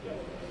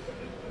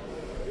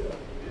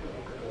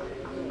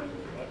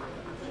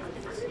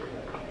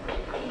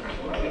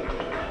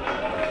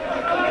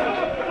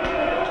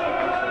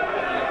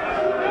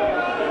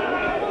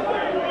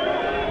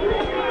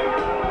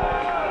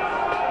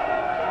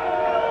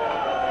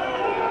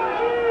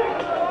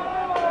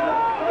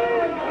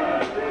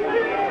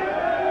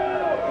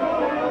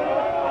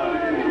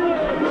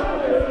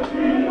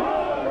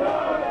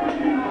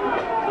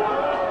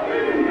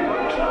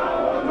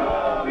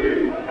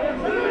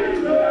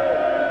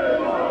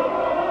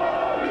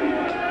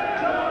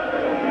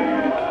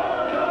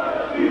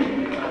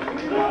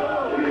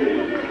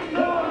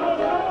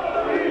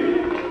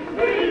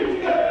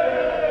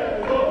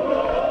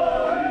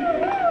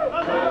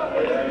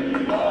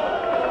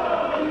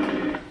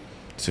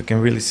 So you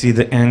can really see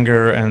the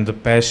anger and the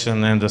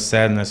passion and the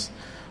sadness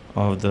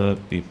of the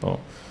people.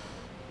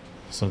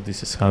 So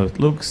this is how it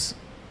looks.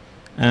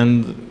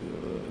 And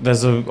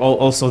there's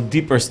also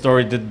deeper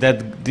story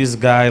that this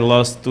guy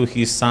lost two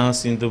his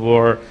sons in the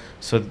war,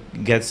 so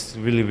it gets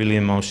really, really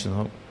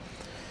emotional.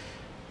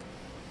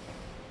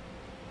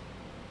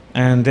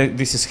 And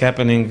this is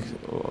happening,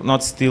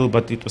 not still,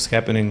 but it was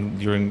happening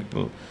during,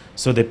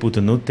 so they put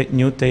a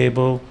new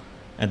table,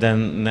 and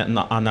then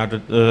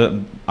another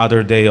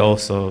other day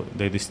also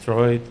they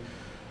destroyed.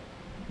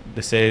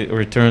 They say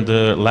return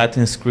the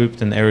Latin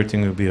script and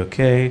everything will be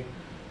okay.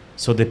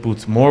 So they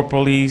put more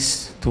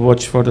police to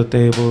watch for the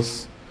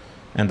tables,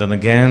 and then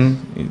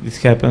again it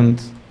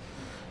happened.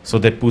 So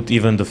they put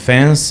even the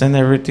fence and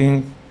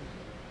everything,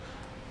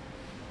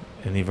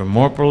 and even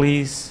more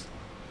police.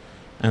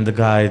 And the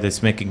guy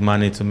that's making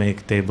money to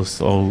make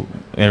tables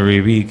every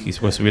week, he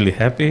was really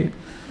happy.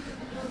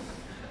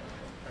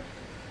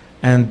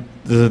 And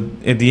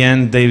at the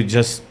end, they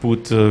just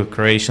put the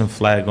Croatian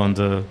flag on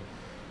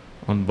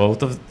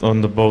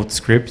both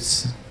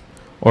scripts,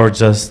 or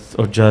just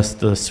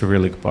the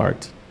Cyrillic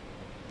part.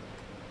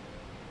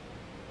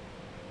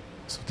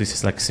 So this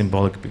is like a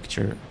symbolic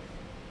picture.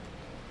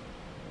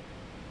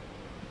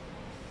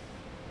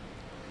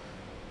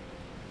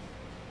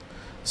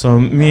 So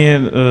me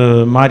and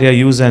Maria,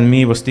 Yuza, and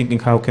me was thinking,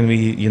 how can we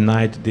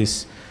unite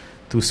these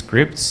two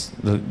scripts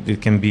that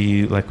it can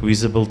be like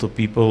visible to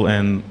people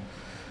and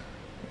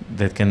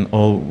that can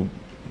all.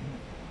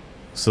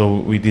 So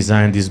we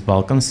designed this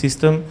Balkan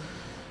system.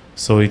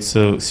 So it's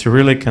a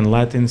Cyrillic and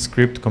Latin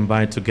script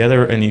combined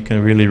together, and you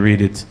can really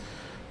read it.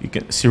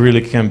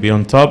 Cyrillic can be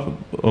on top,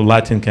 or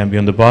Latin can be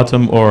on the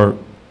bottom, or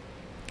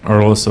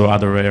also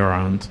other way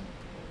around.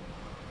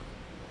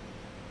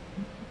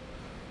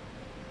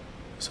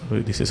 So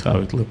this is how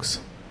it looks.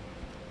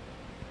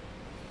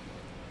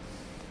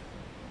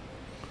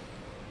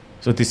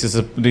 So this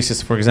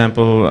is for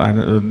example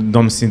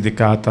Dom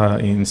Sindicata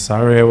in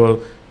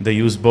Sarajevo. They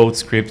use both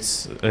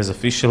scripts as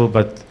official,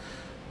 but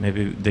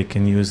maybe they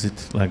can use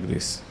it like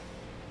this.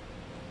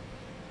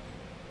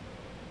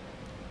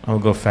 I'll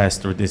go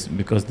fast through this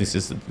because this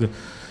is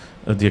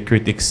the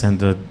critics and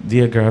the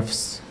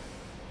diagraphs.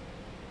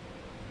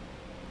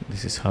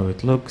 This is how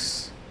it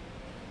looks.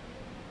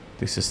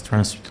 This is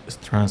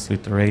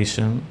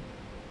transliteration.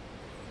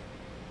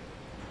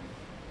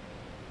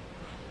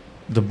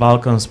 The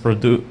Balkans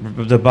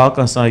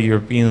are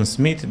Europeans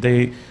meet.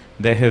 They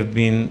have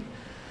been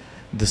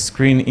the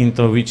screen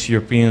into which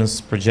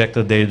Europeans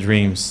projected their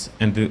dreams,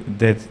 and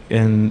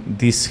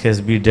this has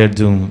been their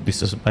doom.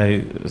 This is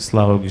by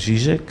Slavoj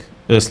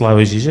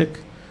Žižek.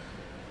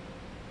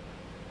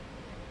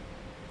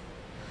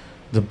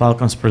 The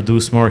Balkans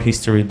produce more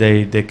history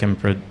they can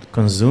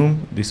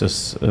consume. This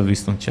is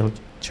Winston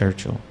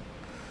Churchill.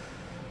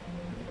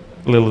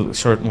 A little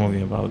short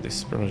movie about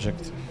this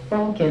project.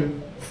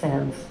 Balkan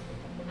stands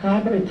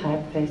hybrid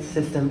typeface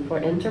system for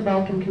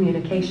inter-Balkan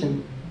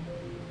communication.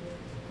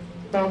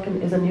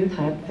 Balkan is a new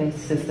typeface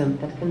system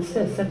that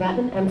consists of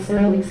Latin and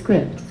Cyrillic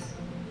scripts.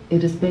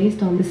 It is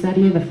based on the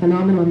study of a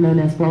phenomenon known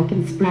as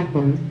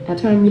Wolkensprachen, a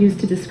term used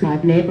to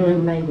describe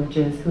neighboring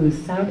languages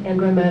whose sound and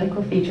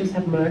grammatical features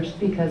have merged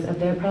because of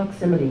their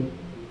proximity.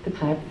 The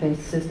typeface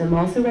system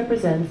also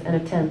represents an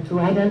attempt to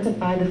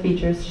identify the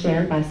features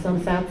shared by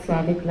some South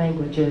Slavic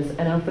languages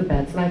and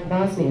alphabets like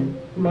Bosnian,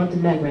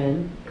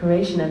 Montenegrin,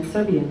 Croatian and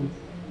Serbian.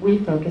 We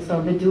focus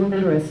on the dual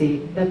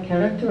literacy that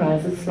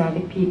characterizes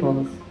Slavic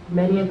peoples,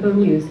 many of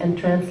whom use and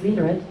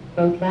transliterate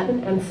both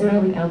Latin and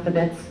Cyrillic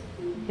alphabets.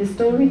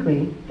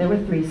 Historically, there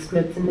were 3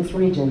 scripts in this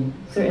region: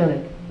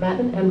 Cyrillic,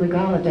 Latin and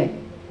Rigalidic.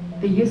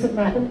 The use of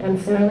Latin and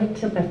Cyrillic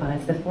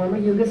typifies the former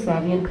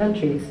Yugoslavian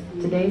countries,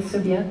 today's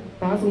Serbia,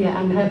 Bosnia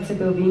and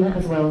Herzegovina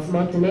as well as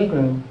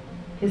Montenegro.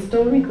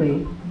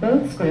 Historically,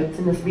 both scripts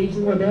in this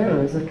region were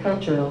bearers of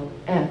cultural,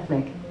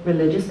 ethnic,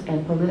 religious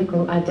and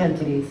political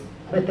identities,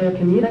 but their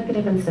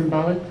communicative and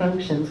symbolic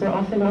functions were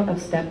often out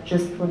of step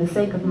just for the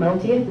sake of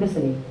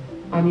multi-ethnicity.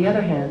 On the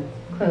other hand,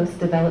 close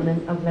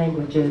development of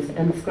languages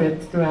and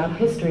scripts throughout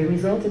history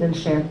resulted in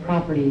shared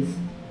properties.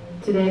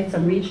 Today,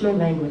 some regional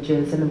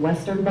languages in the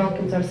Western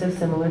Balkans are so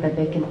similar that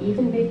they can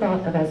even be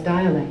thought of as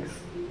dialects.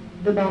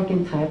 The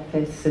Balkan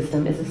typeface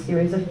system is a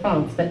series of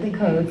fonts that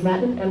decodes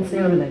Latin and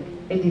Cyrillic.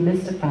 It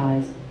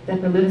demystifies,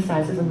 that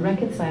politicizes and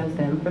reconciles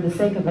them for the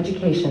sake of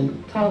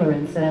education,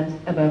 tolerance and,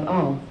 above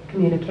all,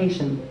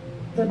 communication.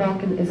 The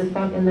Balkan is a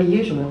font in the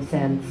usual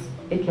sense.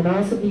 It can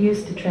also be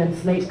used to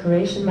translate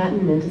Croatian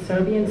Latin into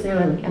Serbian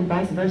Cyrillic and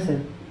vice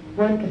versa.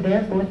 One could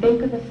therefore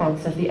think of the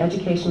fonts as the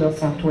educational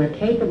software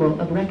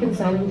capable of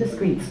reconciling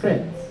discrete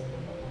scripts.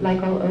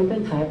 Like all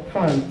open-type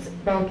fonts,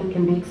 Balkan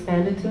can be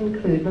expanded to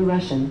include the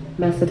Russian,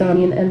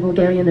 Macedonian and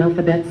Bulgarian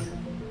alphabets.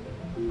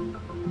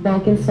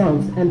 Balkan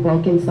songs and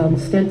Balkan song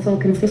stencil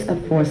consist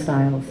of 4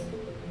 styles.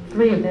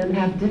 3 of them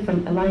have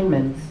different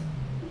alignments.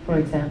 For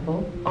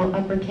example, all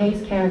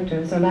uppercase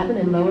characters are Latin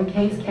and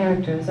lowercase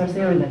characters are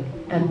Cyrillic,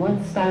 and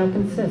one style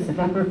consists of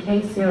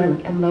uppercase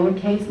Cyrillic and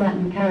lowercase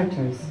Latin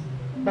characters.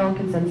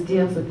 Balkan Sense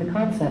deals with the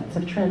concepts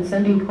of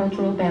transcending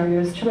cultural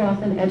barriers through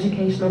often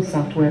educational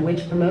software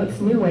which promotes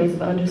new ways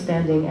of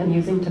understanding and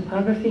using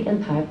typography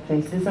and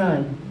typeface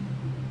design.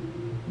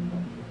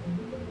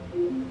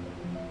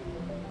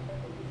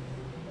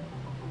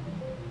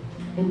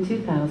 In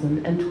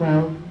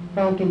 2012,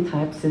 Balkan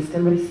Type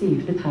System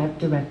received the Type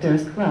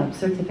Directors Club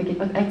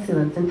Certificate of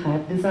Excellence in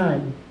Type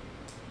Design.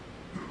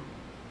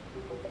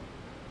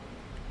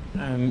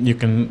 You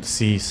can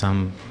see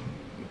some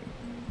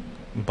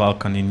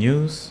Balkan in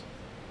use.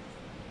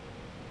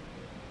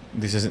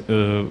 This is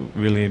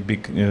really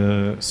big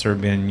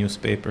Serbian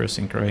newspapers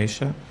in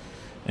Croatia,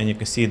 and you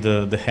can see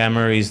the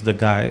hammer is the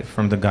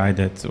guy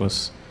that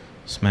was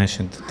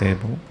smashing the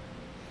table.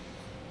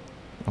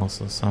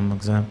 Also some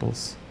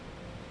examples.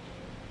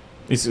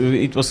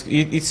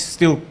 It's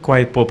still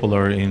quite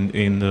popular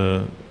in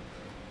the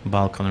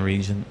Balkan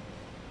region.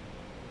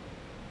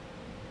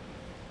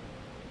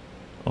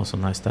 Also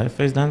nice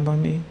typeface done by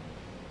me.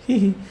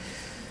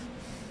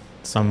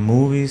 Some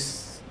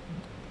movies,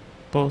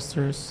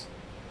 posters.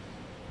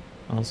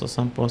 Also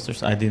some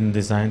posters. I didn't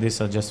design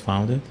this, I just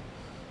found it.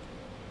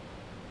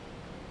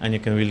 And you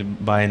can really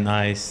buy a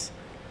nice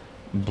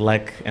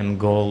black and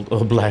gold,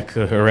 or black,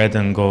 red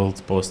and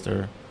gold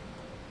poster.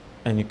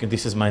 And you can,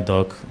 this is my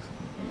dog.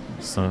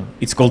 So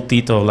it's called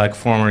Tito, like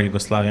former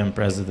Yugoslavian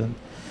president.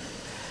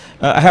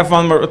 I have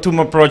 2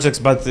 more projects,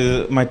 but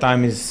my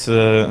time is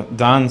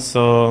done.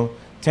 So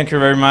thank you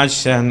very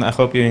much, and I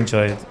hope you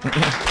enjoy it.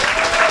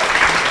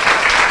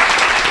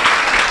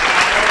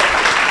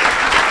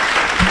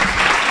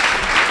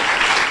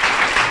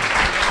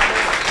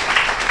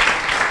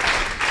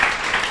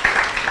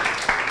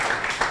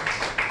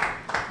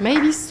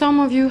 Maybe some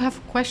of you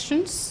have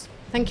questions.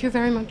 Thank you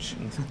very much,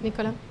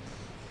 Nikola.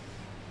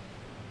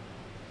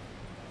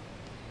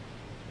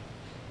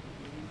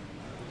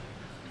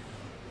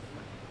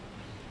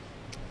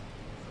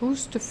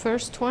 Who's the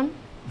first one?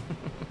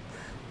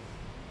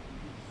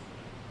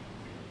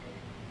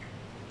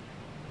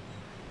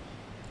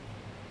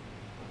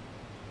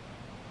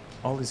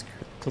 All is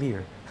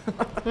clear.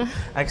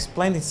 I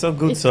explained it so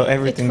good, so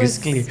everything is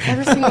clear.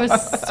 Everything was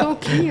so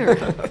clear.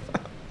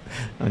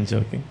 I'm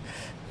joking.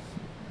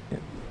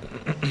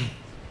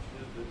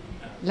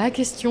 La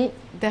question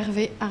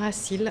d'Hervé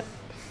Aracil.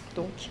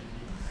 Donc.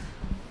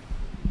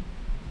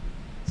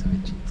 Ça va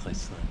être très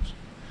simple.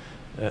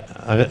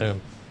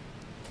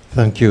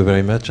 Thank you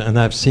very much. And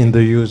I've seen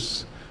the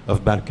use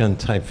of Balkan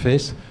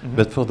typeface,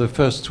 but for the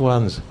first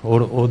ones,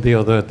 all the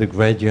other, the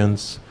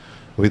gradients,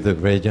 with the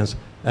gradients,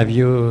 have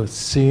you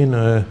seen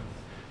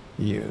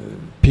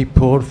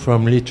people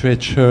from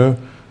literature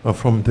or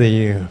from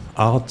the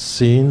art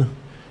scene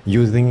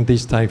using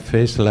this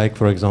typeface? Like,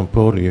 for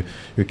example, you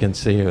can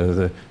say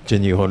the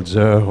Jenny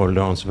Holzer or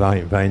Lawrence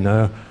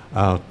Weiner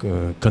are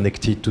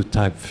connected to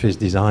typeface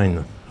design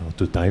or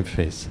to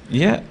typeface.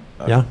 Yeah.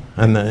 Yeah,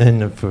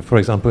 and for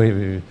example,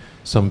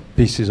 some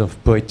pieces of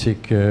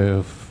poetic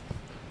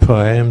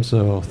poems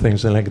or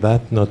things like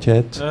that, not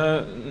yet?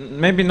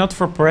 Maybe not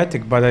for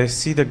poetic, but I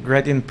see the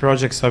gradient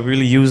projects are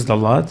really used a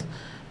lot.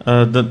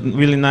 The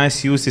really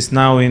nice use is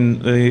now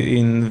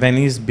in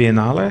Venice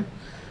Biennale.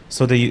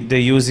 So they're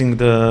using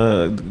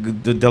the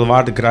Del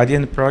Valle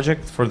gradient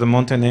project for the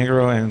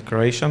Montenegro and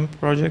Croatian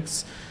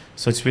projects.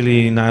 So it's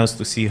really nice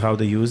to see how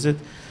they use it.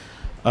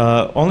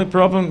 Only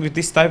problem with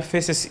this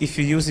typeface is if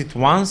you use it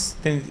once,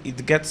 then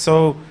it gets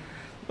so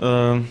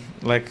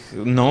like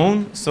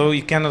known, so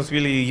you cannot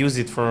really use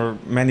it for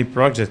many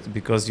projects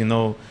because you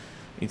know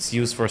it's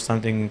used for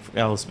something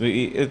else.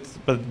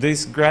 But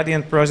these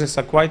gradient projects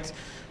are quite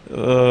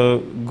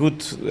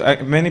good.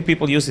 Many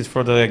people use it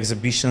for the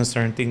exhibitions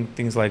or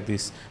things like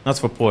this. Not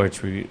for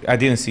poetry. I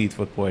didn't see it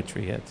for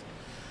poetry yet.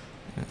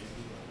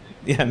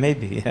 Yeah,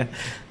 maybe. Yeah.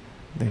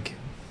 Thank you.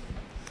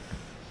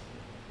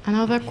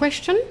 Another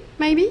question,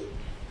 maybe?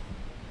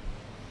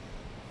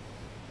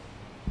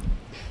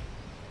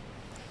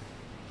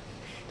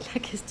 La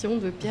question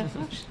de Pierre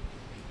Roche.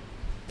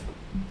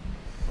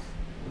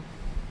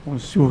 On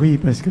sourit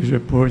parce que je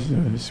pose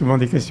souvent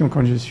des questions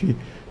quand je suis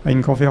à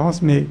une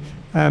conférence, mais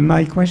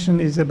my question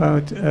is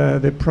about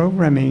the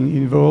programming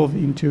involved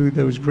into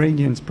those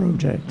gradients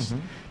projects.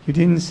 You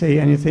didn't say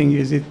anything.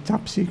 Is it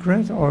top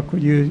secret, or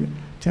could you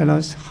tell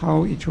us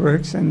how it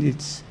works? And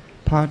it's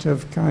part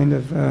of kind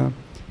of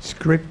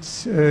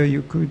scripts.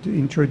 You could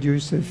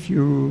introduce a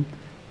few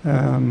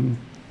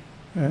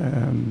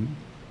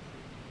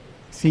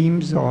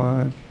themes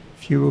or a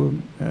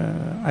few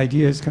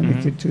ideas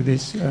connected to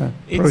this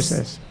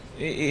process.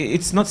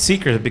 It's not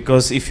secret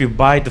because if you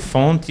buy the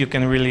font, you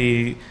can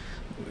really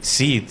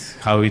see it,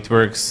 how it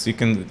works. You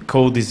can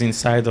code this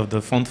inside of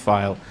the font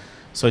file,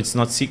 so it's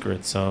not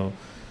secret. So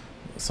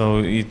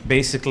it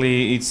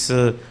basically it's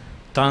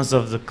tons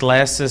of the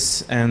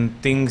classes and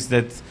things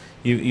that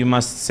you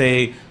must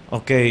say.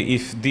 Okay,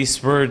 if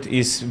this word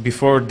is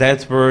before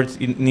that word,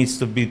 it needs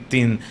to be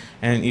thin,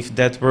 and if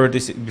that word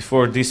is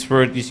before this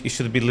word, it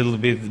should be a little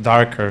bit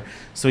darker.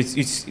 So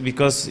it's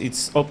because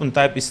it's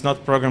OpenType, it's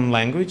not program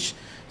language,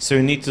 so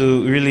you need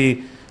to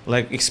really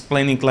like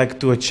explaining like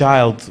to a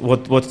child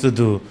what to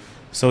do.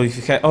 So if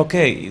you have,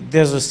 okay,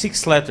 there's a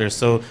 6 letters,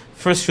 so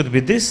first should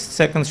be this,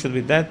 second should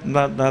be that,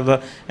 blah, blah, blah,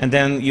 and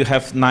then you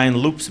have 9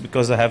 loops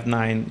because I have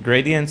 9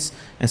 gradients,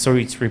 and so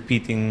it's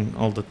repeating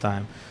all the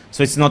time.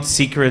 So it's not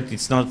secret,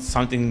 it's not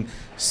something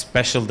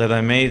special that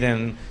I made,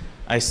 and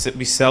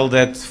we sell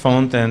that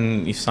font,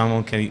 and if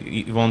someone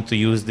want to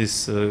use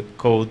this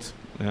code,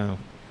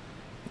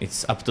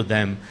 it's up to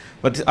them.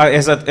 But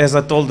as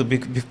I told,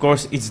 of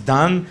course it's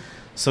done,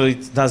 so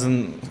it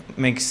doesn't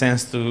make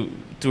sense to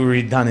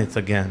redone it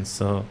again.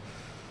 So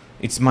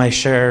it's my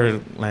share,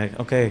 like,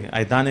 okay,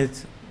 I done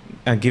it,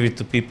 I give it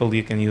to people,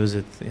 you can use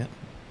it. Yeah.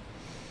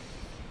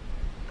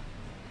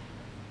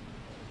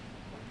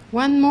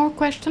 One more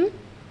question?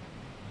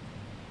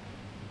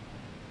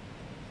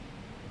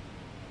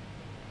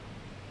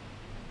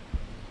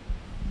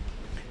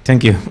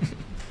 Thank you.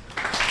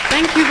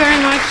 Thank you very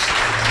much.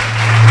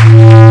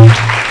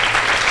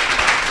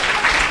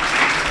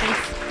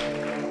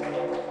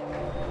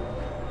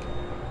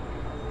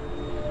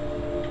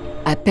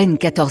 À peine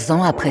 14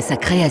 ans après sa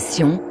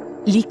création,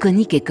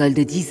 l'iconique école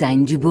de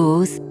design du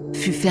Bauhaus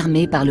fut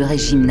fermée par le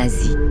régime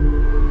nazi.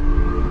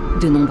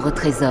 De nombreux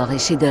trésors et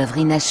chefs-d'œuvre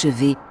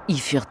inachevés y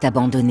furent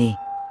abandonnés,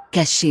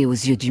 cachés aux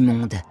yeux du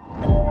monde.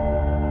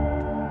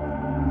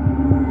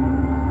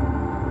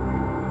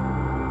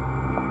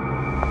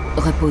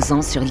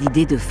 Reposant sur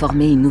l'idée de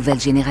former une nouvelle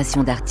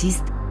génération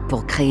d'artistes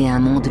pour créer un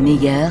monde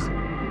meilleur,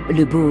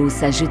 le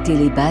Bauhaus a jeté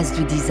les bases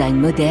du design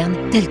moderne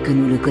tel que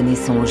nous le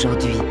connaissons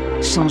aujourd'hui,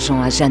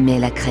 changeant à jamais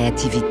la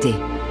créativité.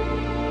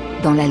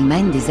 Dans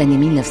l'Allemagne des années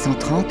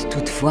 1930,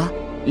 toutefois,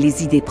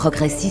 les idées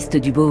progressistes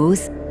du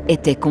Bauhaus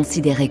étaient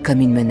considérées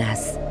comme une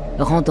menace,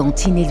 rendant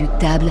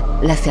inéluctable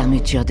la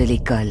fermeture de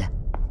l'école.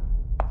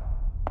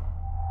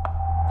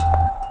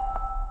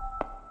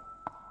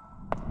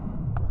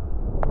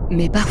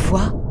 Mais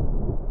parfois,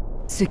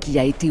 ce qui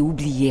a été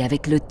oublié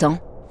avec le temps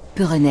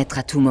peut renaître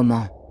à tout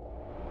moment.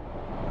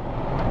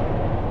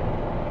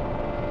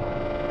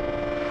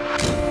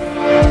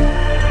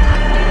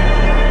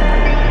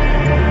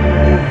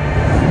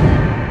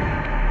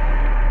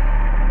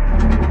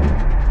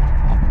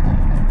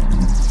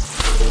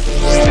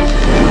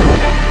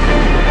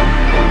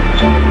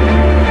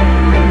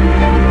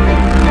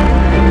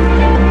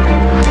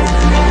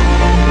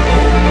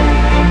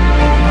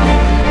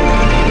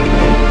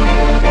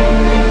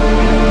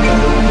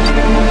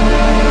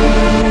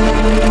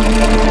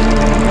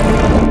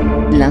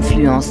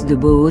 L'influence de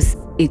Bauhaus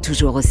est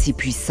toujours aussi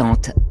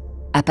puissante.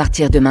 À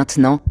partir de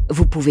maintenant,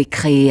 vous pouvez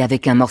créer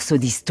avec un morceau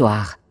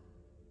d'histoire.